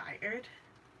inspired.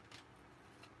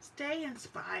 Stay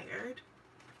inspired.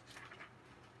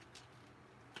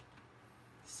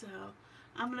 So,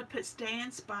 I'm going to put stay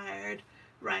inspired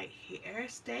right here.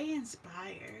 Stay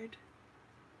inspired.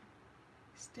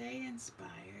 Stay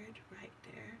inspired right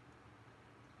there.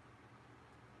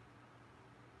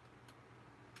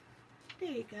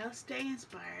 There you go. Stay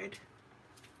inspired.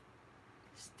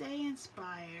 Stay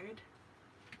inspired.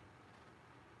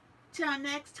 Till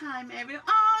next time, everyone.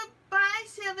 Oh, bye,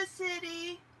 Silver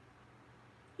City.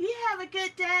 You have a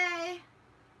good day.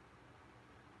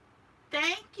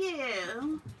 Thank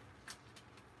you.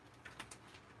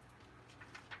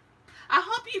 I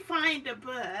hope you find the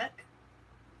book.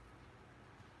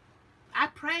 I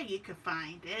pray you can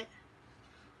find it.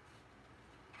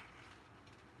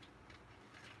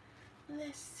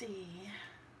 Let's see.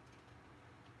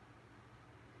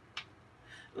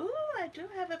 Ooh, I do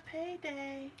have a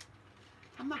payday.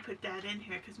 I'm going to put that in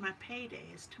here because my payday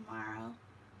is tomorrow.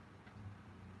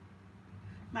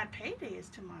 My payday is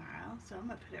tomorrow, so I'm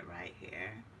going to put it right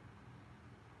here.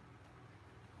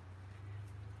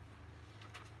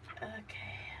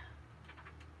 Okay.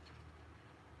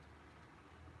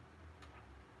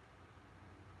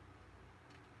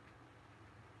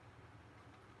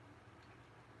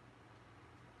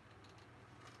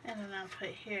 And then I'll put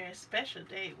here, special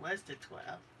date was the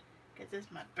 12th. Because this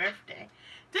is my birthday.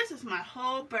 This is my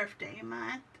whole birthday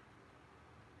month.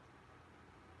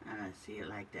 I don't see it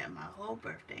like that, my whole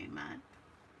birthday month.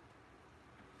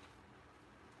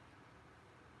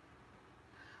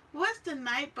 What's the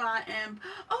Nightbot and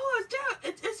oh,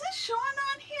 is this showing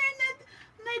on here?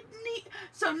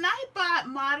 So Nightbot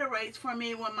moderates for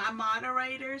me when my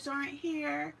moderators aren't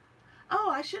here. Oh,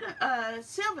 I should have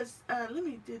Silva's let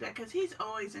me do that because he's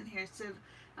always in here. Silva,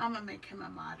 I'm gonna make him a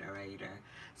moderator.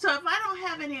 So if I don't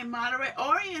have any moderator,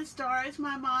 Orient Star is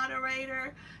my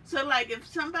moderator. So like if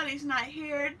somebody's not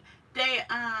here, they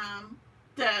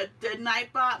the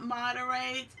Nightbot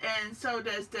moderates, and so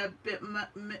does the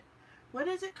what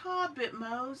is it called?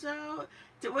 Bitmozo.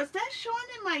 Was that showing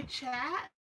in my chat?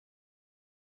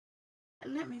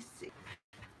 Let me see.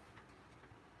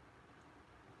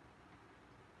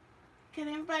 Can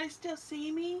everybody still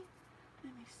see me?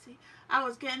 Let me see. I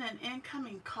was getting an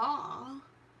incoming call.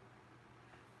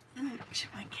 Let me get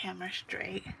my camera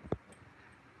straight.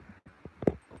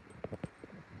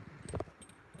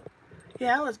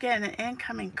 Yeah, I was getting an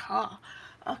incoming call.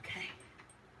 Okay.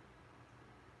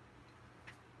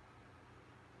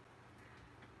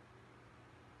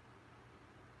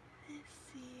 Let's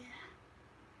see.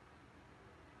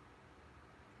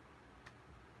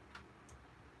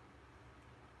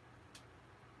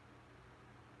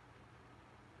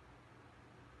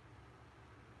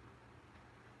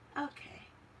 Okay.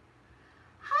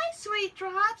 Hi, Sweet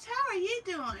Drops. How are you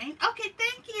doing? Okay,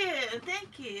 thank you.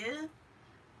 Thank you.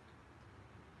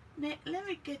 Let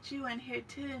me get you in here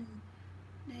too,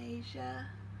 Nasia.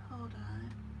 Hold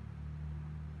on.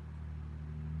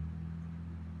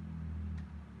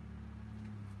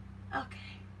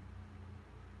 Okay.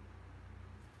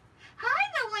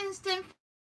 Hi, the Winston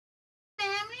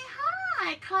family.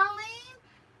 Hi, Colleen.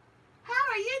 How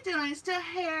are you doing? Still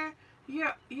here?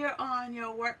 You're on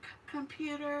your work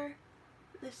computer.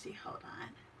 Let's see. Hold on.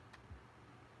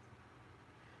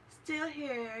 Still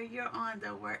here? You're on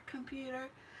the work computer?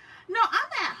 No,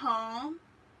 I'm at home.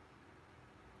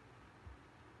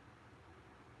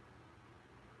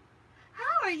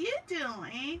 How are you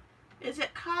doing? Is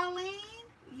it Colleen?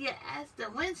 Yes, the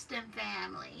Winston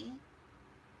family.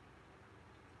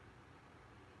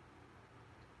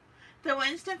 The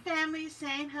Winston family is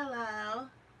saying hello.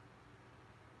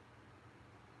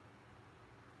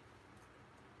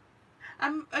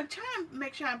 I'm trying to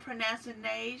make sure I'm pronouncing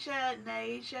Nasia.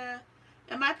 Nasia.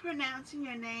 Am I pronouncing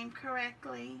your name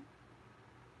correctly?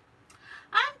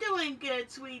 I'm doing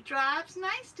good, Sweet Drops.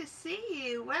 Nice to see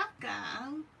you.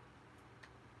 Welcome.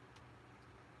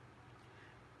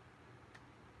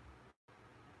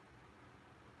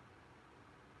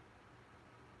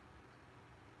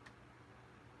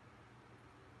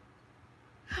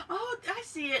 Oh, I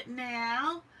see it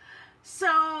now. So,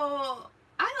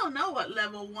 I don't know what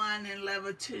level 1 and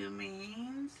level 2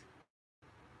 means.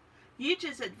 You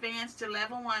just advanced to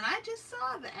level 1. I just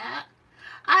saw that.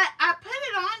 I put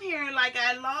it on here like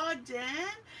I logged in,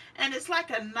 and it's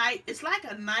like a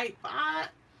night bot,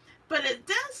 but it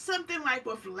does something like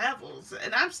with levels,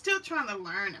 and I'm still trying to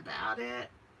learn about it.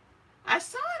 I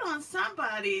saw it on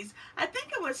somebody's, I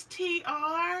think it was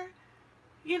TR,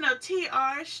 you know,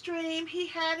 TR stream. He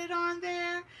had it on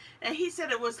there, and he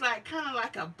said it was like kind of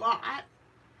like a bot.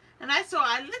 And I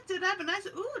looked it up and I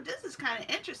said, ooh, this is kind of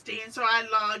interesting. And so I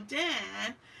logged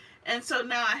in. And so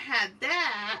now I had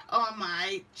that on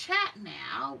my chat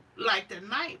now, like the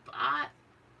Nightbot.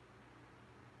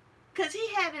 Because he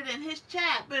had it in his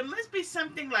chat. But it must be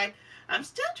something like, I'm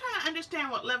still trying to understand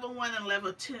what level 1 and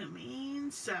level 2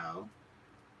 means. So,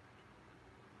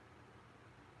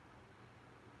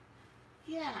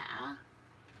 yeah.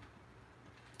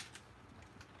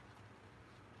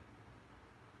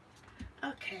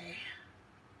 Okay.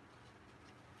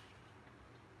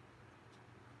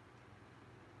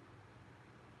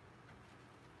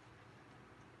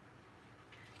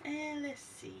 And let's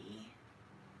see.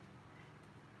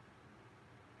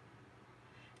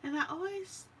 And I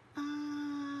always,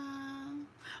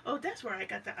 Oh, that's where I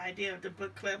got the idea of the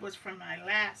book club, was from my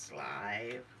last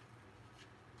live.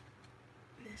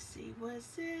 Let's see,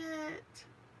 was it?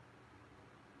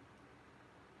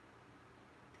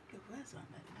 I think it was on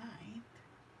the 9th.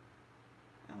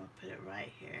 I'm going to put it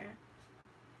right here.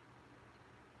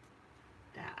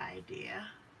 That idea.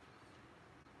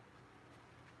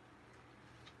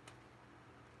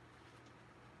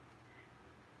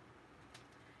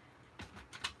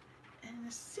 And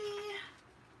let's see.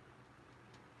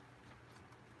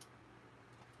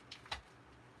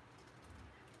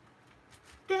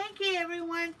 Thank you,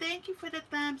 everyone. Thank you for the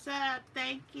thumbs up.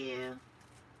 Thank you.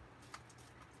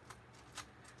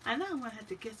 I know I'm going to have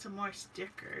to get some more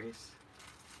stickers.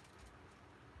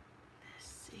 Let's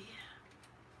see.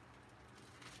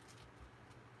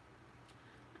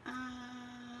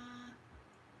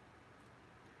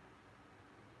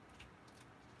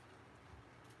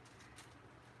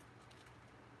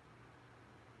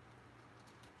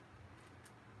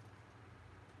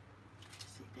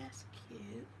 See, that's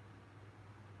cute.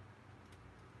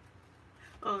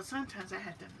 Oh, sometimes I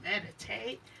have to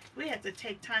meditate. We have to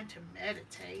take time to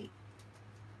meditate.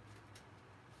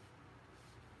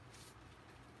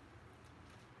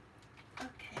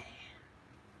 Okay.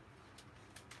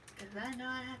 Because I know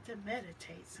I have to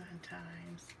meditate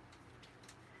sometimes.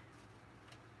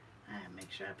 I have to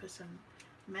make sure I put some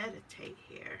meditate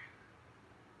here.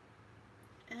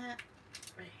 Right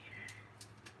here.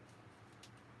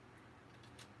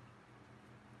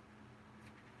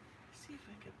 See if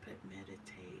I can put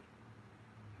meditate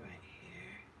right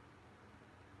here.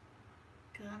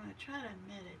 Because I'm going to try to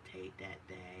meditate that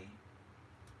day.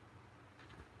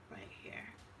 Right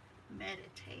here.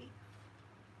 Meditate.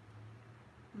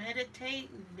 Meditate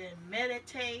and then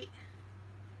meditate.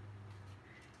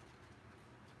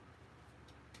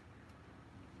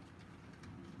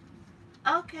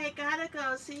 Okay, gotta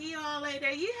go. See you all later.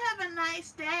 You have a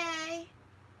nice day.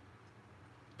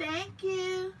 Thank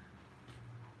you.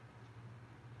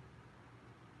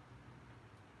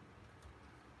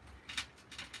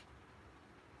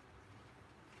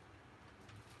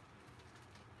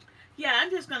 Yeah,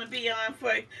 I'm just going to be on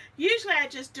for, usually I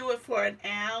just do it for an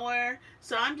hour.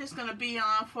 So I'm just going to be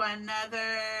on for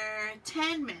another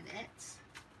 10 minutes.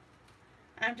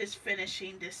 I'm just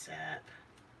finishing this up.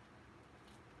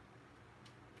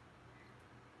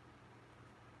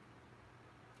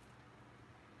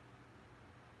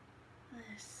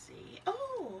 Let's see.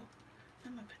 Oh,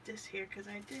 I'm going to put this here because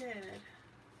I did.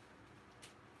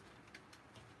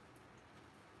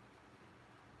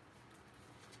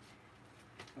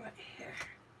 Right here.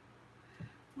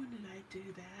 When did I do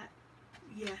that?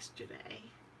 Yesterday.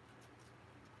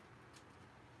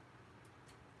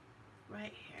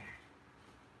 Right here.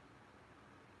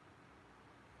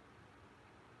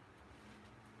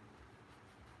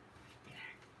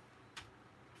 There.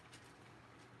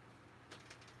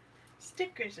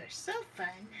 Stickers are so fun.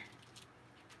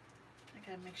 I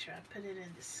gotta make sure I put it in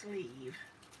the sleeve.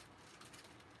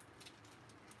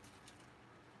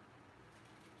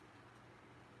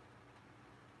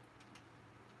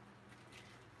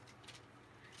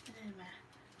 And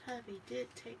my hubby did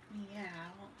take me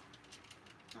out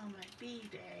on my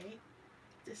B-Day.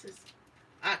 This is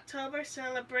October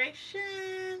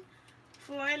celebration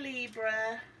for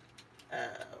Libra.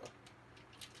 Oh,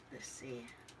 let's see.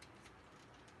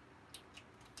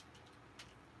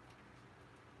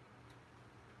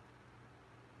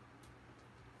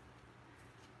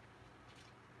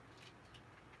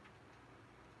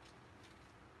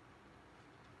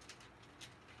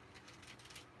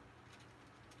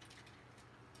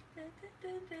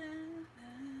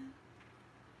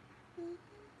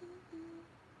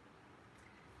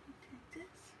 Take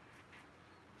this.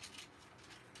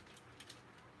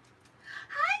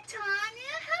 Hi,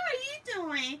 Tanya. How are you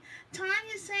doing?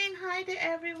 Tanya's saying hi to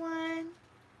everyone.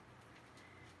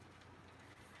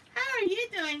 How are you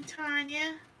doing,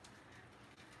 Tanya?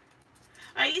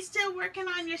 Are you still working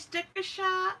on your sticker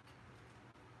shop?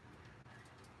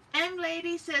 M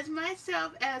Lady says,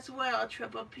 myself as well,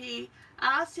 Triple P.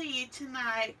 I'll see you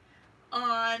tonight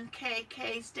on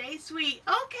KK. Stay sweet.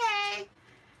 Okay.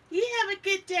 You have a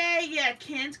good day. Yeah,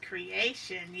 Ken's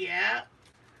Creation. Yeah.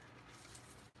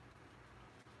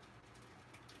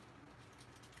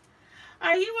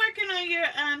 Are you working on your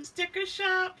sticker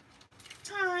shop,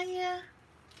 Tanya?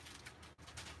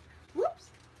 Whoops.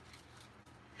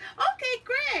 Okay,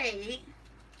 great.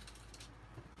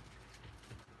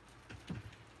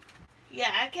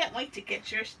 Yeah, I can't wait to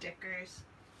get your stickers.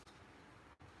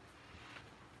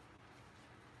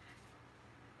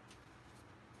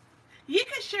 You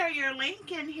can share your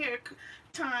link in here,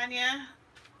 Tanya,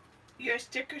 your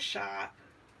sticker shop.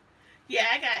 Yeah,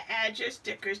 I gotta add your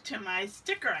stickers to my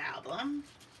sticker album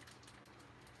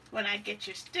when I get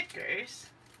your stickers.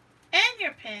 And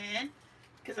your pen,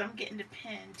 because I'm getting the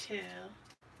pen too.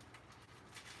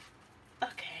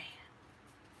 Okay.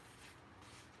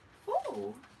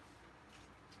 Ooh.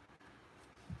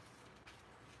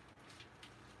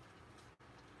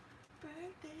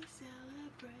 Birthday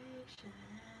celebration.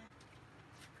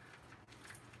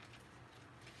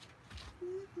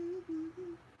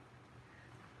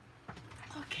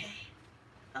 Okay.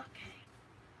 Okay.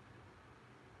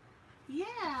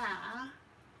 Yeah.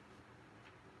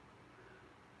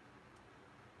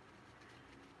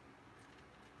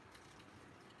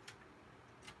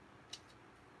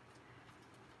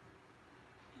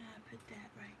 Yeah, put that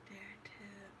right there too.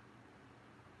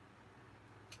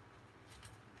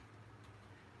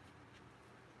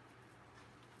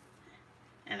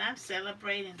 And I'm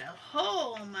celebrating the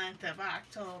whole month of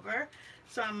October,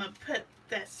 so I'm going to put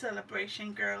that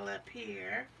celebration girl up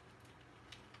here.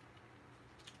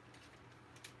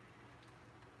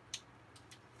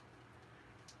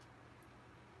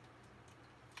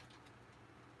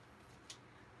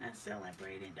 I'm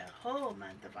celebrating the whole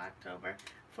month of October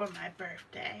for my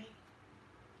birthday.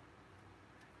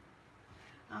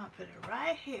 I'm going to put it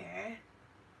right here.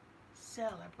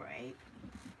 Celebrate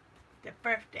the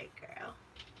birthday girl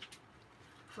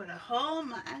for the whole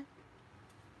month.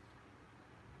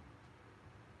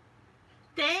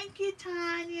 Thank you,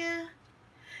 Tanya.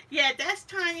 Yeah, that's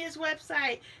Tanya's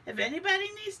website. If anybody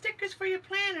needs stickers for your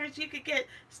planners, you could get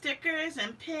stickers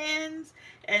and pins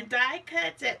and die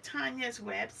cuts at Tanya's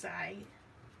website.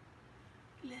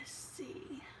 Let's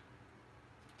see.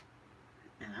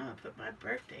 And I'm going to put my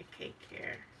birthday cake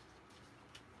here.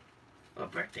 Or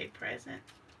birthday present.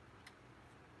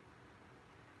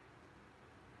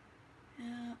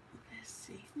 Let's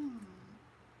see. I'm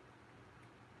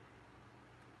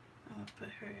going to put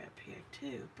her up here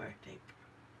too. Birthday.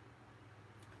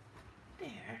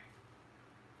 There.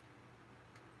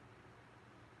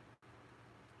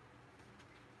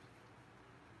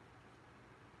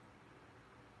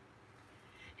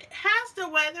 How's the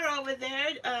weather over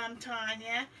there,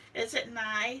 Tanya? Is it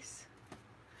nice?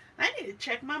 I need to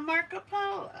check my Marco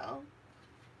Polo.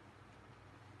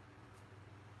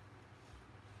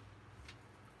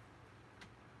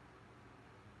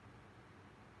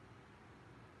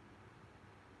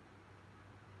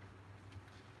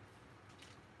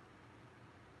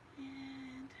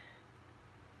 And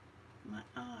my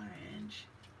orange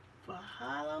for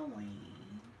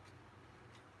Halloween.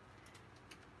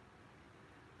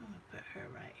 I'm going to put her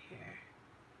right here.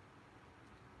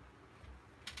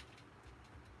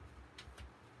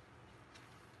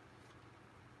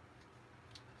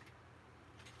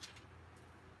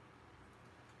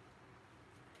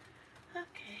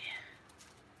 Okay.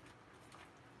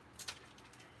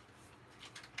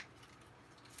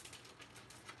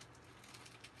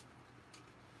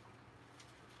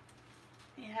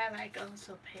 Yeah, I like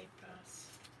also papers.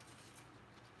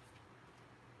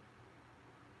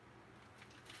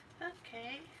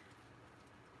 Okay.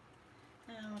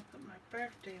 Now I'll put my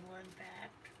birthday one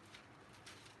back.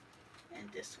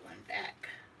 And this one back.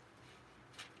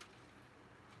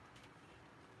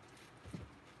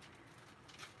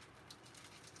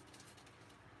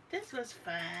 This was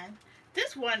fun.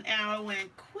 This 1 hour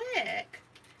went quick.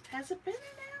 Has it been an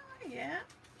hour? Yeah.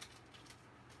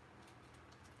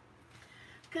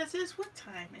 Because it's, what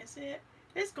time is it?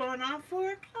 It's going on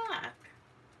 4 o'clock.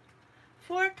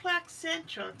 4 o'clock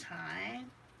Central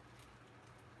Time.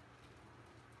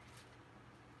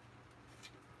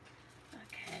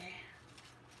 Okay.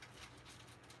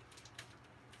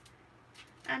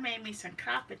 I made me some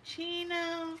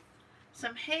cappuccino.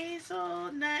 Some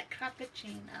hazelnut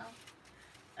cappuccino.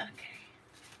 Okay.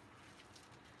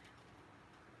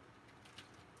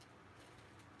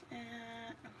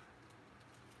 And,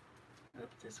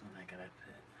 oops, this one I gotta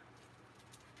put.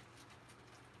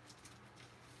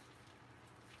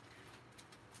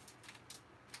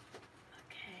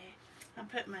 Okay. I'll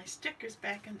put my stickers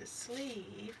back in the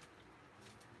sleeve.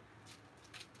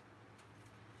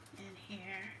 In here.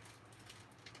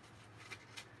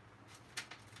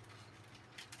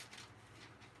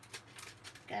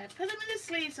 Gotta put them in the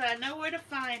sleeve so I know where to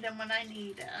find them when I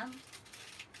need them.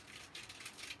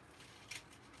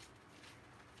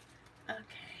 Okay.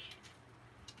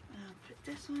 I'll put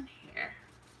this one here.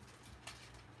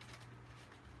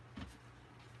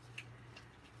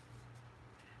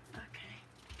 Okay.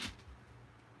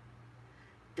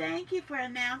 Thank you for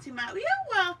announcing my... You're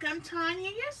welcome, Tanya.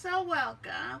 You're so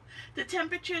welcome. The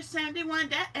temperature is 71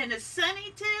 and it's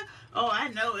sunny too. Oh, I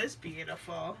know it's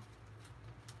beautiful.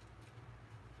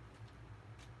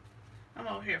 I'm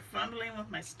over here fumbling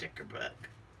with my sticker book.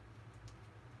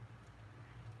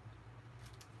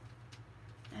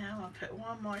 And I'm going to put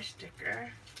one more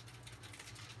sticker.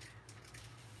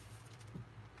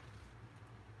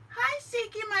 Hi,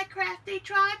 Seeking My Crafty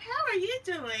Tribe. How are you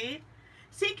doing?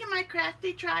 Seeking My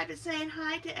Crafty Tribe is saying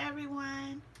hi to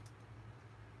everyone.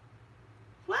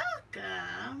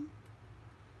 Welcome.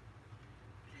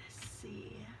 Let's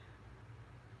see.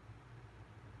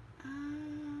 I'll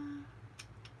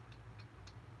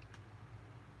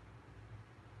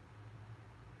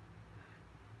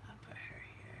put her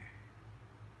here.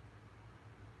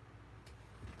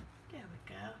 There we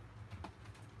go.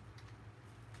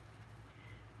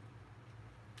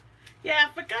 Yeah, I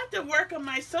forgot to work on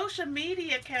my social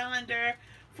media calendar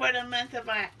for the month of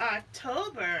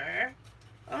October.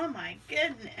 Oh my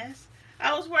goodness.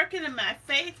 I was working in my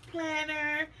faith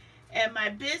planner and my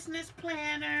business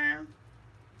planner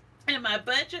and my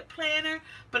budget planner,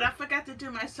 but I forgot to do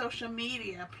my social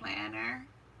media planner.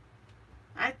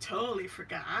 I totally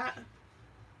forgot.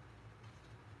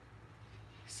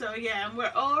 So yeah, and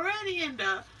we're already in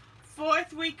the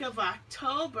 4th week of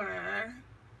October.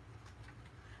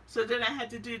 So then I had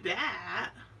to do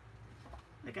that.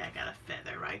 Look, I got a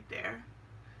feather right there.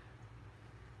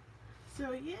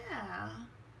 So yeah.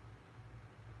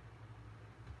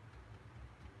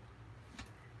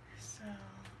 So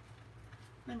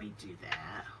let me do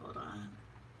that. Hold on.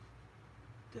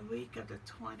 The week of the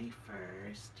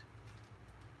 21st.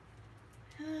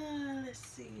 Let's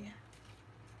see.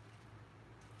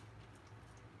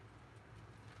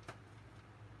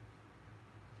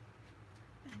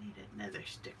 I need another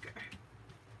sticker.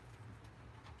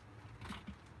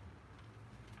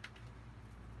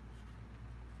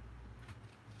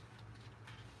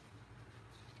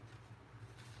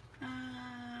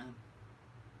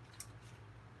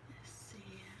 Let's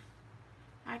see.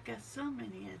 I got so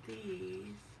many of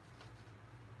these.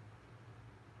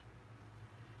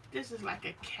 This is like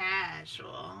a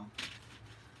casual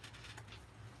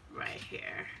right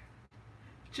here.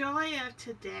 Joy of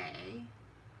today.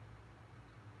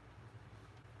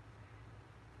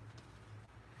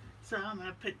 So I'm going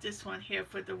to put this one here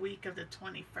for the week of the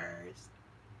 21st.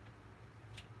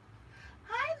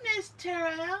 Hi, Miss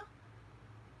Terrell.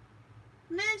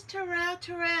 Miss Terrell,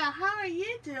 how are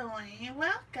you doing?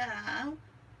 Welcome.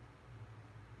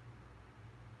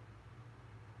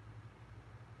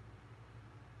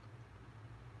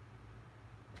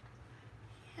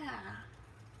 Yeah.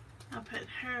 I'll put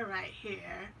her right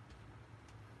here.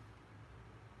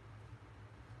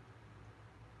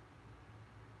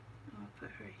 I'll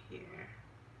put her here.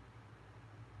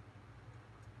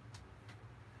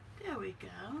 There we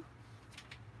go.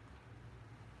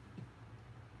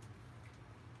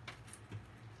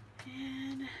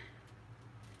 And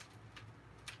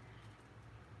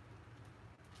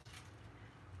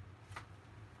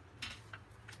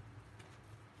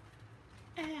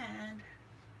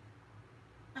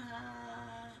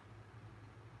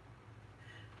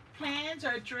plans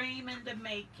are dream in the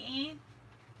making.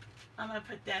 I'm going to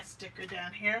put that sticker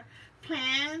down here.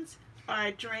 Plans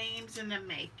are dreams in the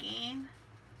making.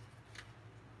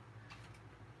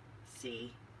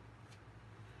 See?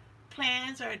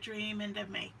 Plans are a dream in the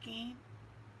making.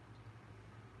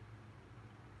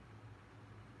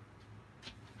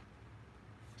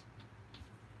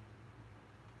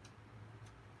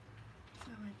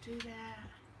 So I'm going to do that.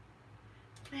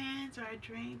 Plans are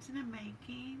dreams in the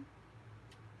making.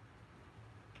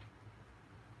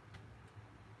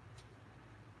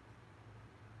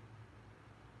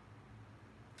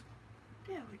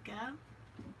 There we go.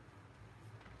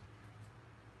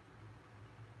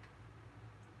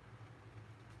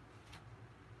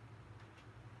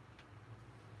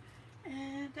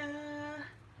 And I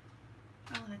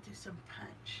want to do some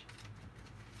punch.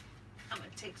 I'm going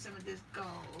to take some of this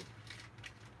gold.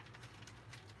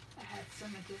 I had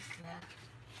some of this left.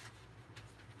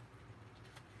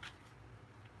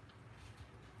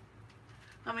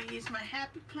 I'm going to use my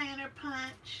Happy Planner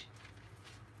punch.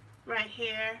 Right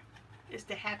here is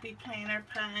the Happy Planner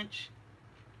punch.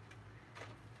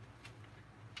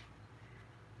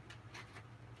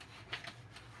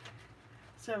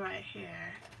 So right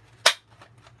here.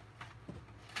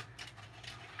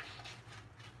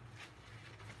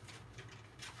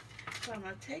 So I'm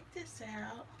going to take this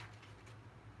out.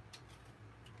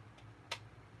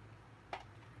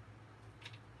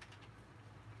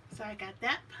 So I got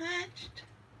that punched.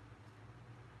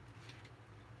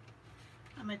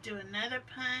 I'm going to do another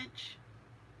punch.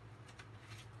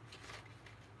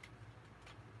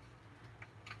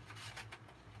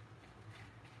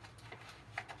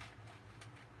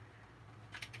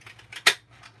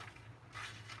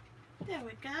 There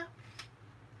we go.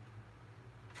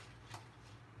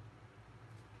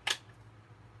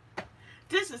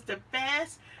 This is the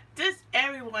best.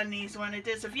 Everyone needs one of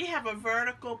this. If you have a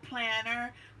vertical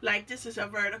planner, like this is a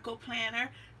vertical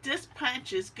planner, this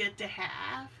punch is good to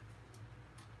have.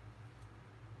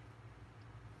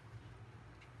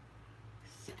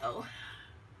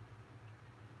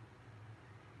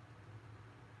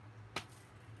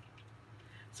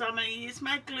 So I'm going to use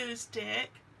my glue stick.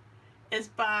 It's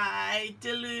by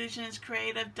Delusions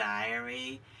Creative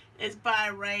Diary. It's by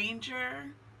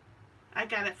Ranger. I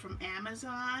got it from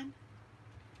Amazon.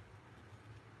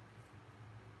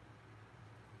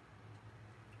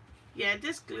 Yeah,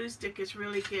 this glue stick is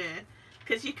really good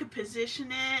because you can position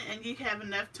it and you have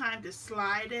enough time to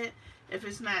slide it if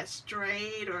it's not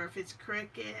straight or if it's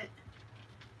crooked.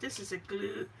 This is a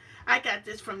glue. I got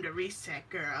this from the Reset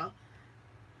Girl.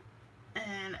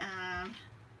 And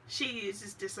she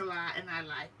uses this a lot and I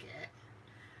like it.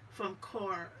 From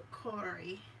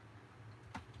Corey.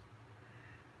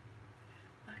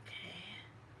 Okay.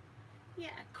 Yeah,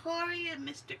 Corey and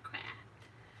Mr.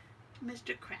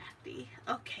 Crafty.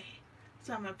 Okay.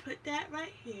 So I'm going to put that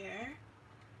right here.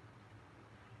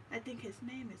 I think his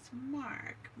name is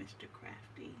Mark, Mr.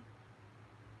 Crafty.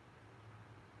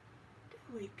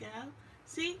 There we go.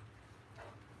 See?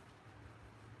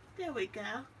 There we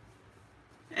go.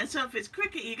 And so if it's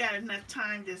crooked, you got enough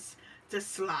time to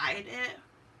slide it.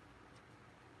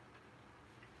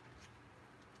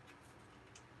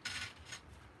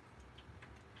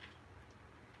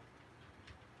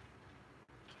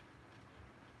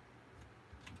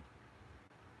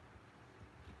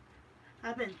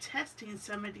 I've been testing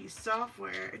some of these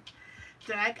software.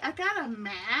 I got a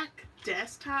Mac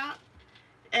desktop,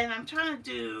 and I'm trying to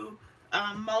do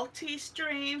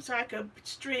multi-stream so I could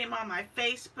stream on my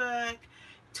Facebook,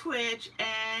 Twitch,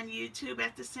 and YouTube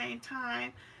at the same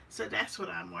time. So that's what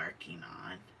I'm working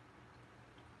on.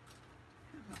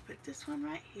 I'm going to put this one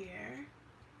right here.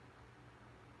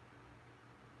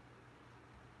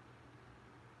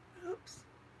 Oops.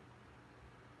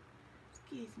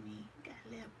 Excuse me. Got a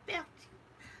little belt.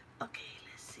 Okay,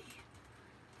 let's see.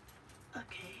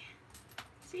 Okay.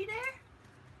 See there?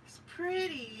 It's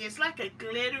pretty. It's like a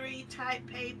glittery type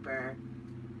paper.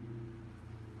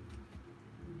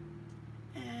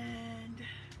 And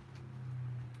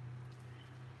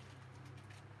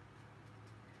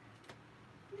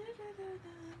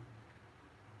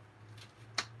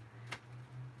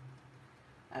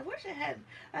I wish I had.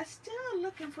 I'm still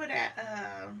looking for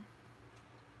that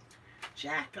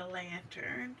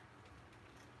jack-o'-lantern.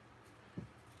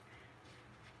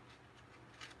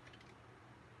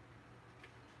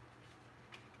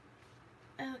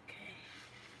 Okay.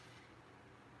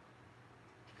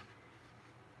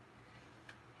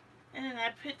 And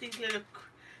I put these little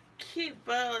cute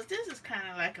bows. This is kind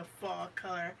of like a fall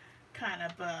color kind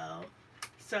of bow.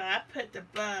 So I put the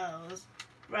bows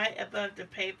right above the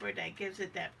paper that gives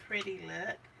it that pretty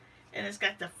look. And it's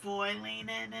got the foiling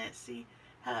in it. See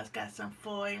how it's got some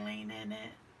foiling in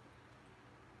it?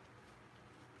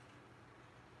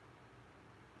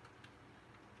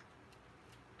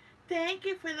 Thank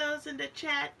you for those in the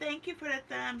chat. Thank you for the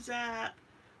thumbs up.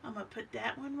 I'm going to put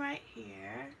that one right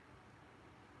here.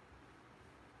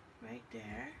 Right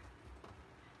there.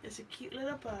 It's a cute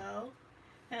little bow.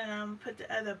 And I'm going to put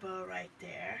the other bow right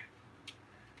there.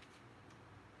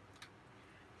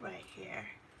 Right here.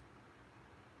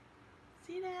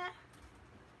 See that?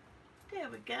 There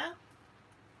we go.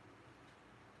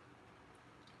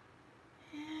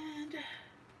 And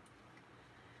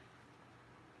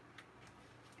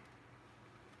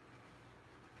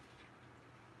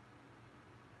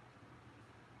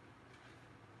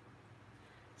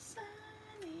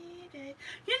sunny day.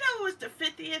 You know, it was the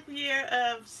 50th year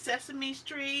of Sesame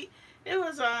Street. It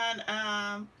was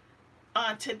on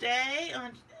Today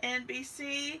on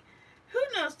NBC. Who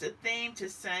knows the theme to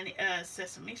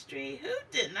Sesame Street? Who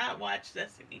did not watch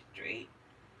Sesame Street?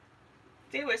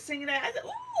 They were singing that. I said, ooh,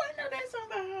 I know that song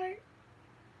by heart.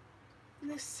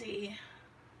 Let's see.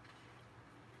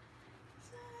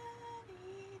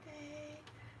 Sunny day,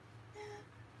 the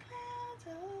clouds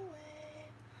away,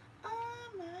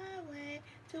 on my way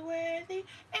to where the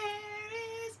air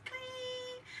is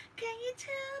clean. Can you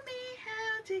tell me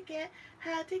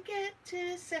how to get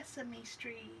to Sesame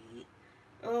Street?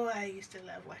 Oh, I used to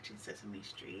love watching Sesame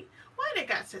Street. Why they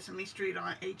got Sesame Street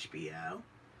on HBO?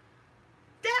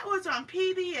 That was on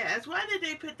PBS. Why did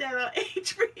they put that on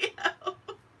HBO?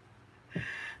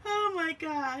 Oh my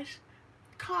gosh.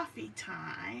 Coffee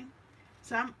time.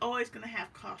 So I'm always going to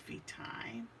have coffee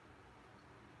time.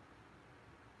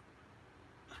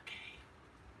 Okay.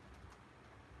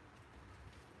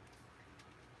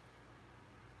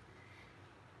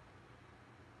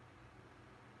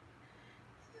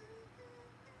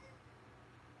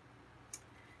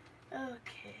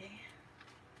 Okay.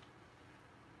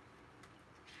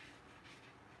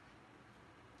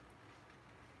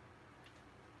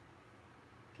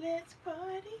 Let's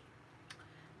party.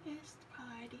 Let's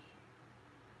party.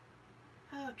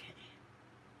 Okay.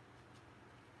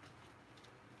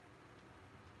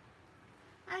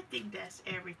 I think that's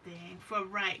everything for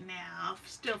right now. I'll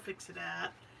still fix it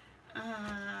up.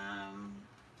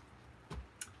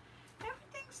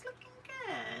 Everything's looking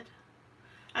good.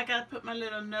 I gotta put my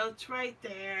little notes right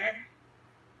there.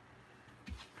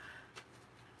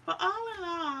 But all in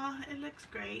all, it looks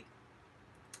great.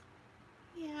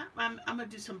 Yeah, I'm gonna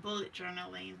do some bullet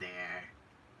journaling there.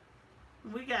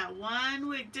 We got 1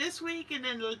 week this week, and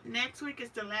then next week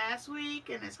is the last week,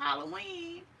 and it's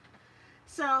Halloween.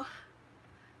 So,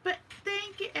 but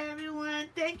thank you, everyone.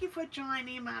 Thank you for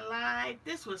joining my live.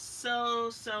 This was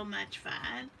so much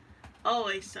fun.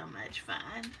 Always so much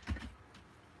fun.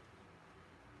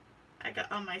 I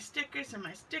got all my stickers in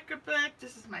my sticker book.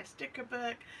 This is my sticker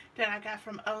book that I got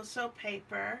from Oso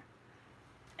Paper.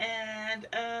 And,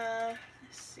 let's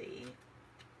see.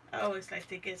 I always like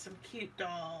to get some cute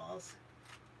dolls.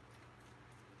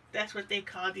 That's what they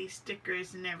call these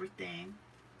stickers and everything.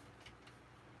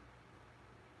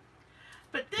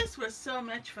 But this was so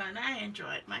much fun. I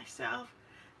enjoyed myself.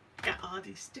 Got all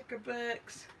these sticker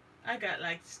books. I got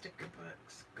like sticker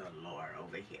books galore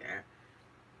over here.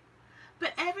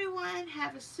 But everyone,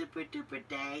 have a super duper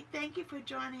day. Thank you for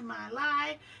joining my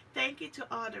live. Thank you to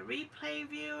all the replay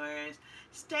viewers.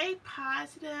 Stay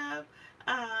positive.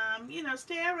 You know,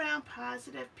 stay around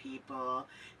positive people.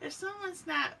 If someone's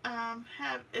not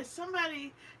if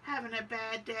somebody having a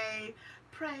bad day,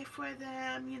 pray for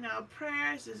them. You know,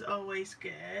 prayers is always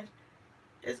good.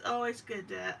 It's always good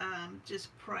to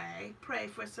just pray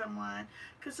for someone,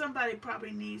 because somebody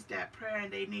probably needs that prayer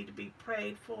and they need to be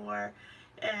prayed for.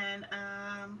 And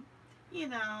you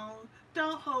know,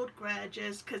 don't hold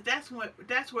grudges, because that's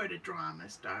where the drama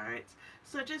starts.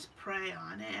 So just pray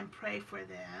on it and pray for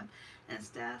them and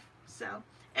stuff. So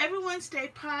everyone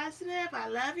stay positive. I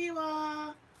love you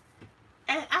all.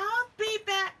 And I'll be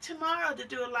back tomorrow to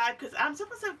do a live, because I'm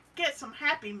supposed to get some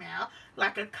happy mail,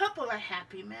 like a couple of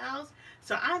happy mails.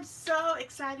 So I'm so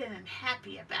excited and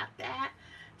happy about that.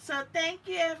 So thank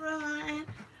you, everyone.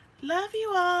 Love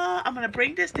you all. I'm going to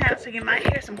bring this down so you might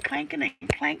hear some clanking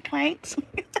and clanks.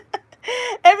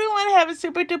 Everyone have a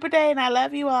super duper day, and I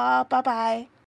love you all. Bye-bye.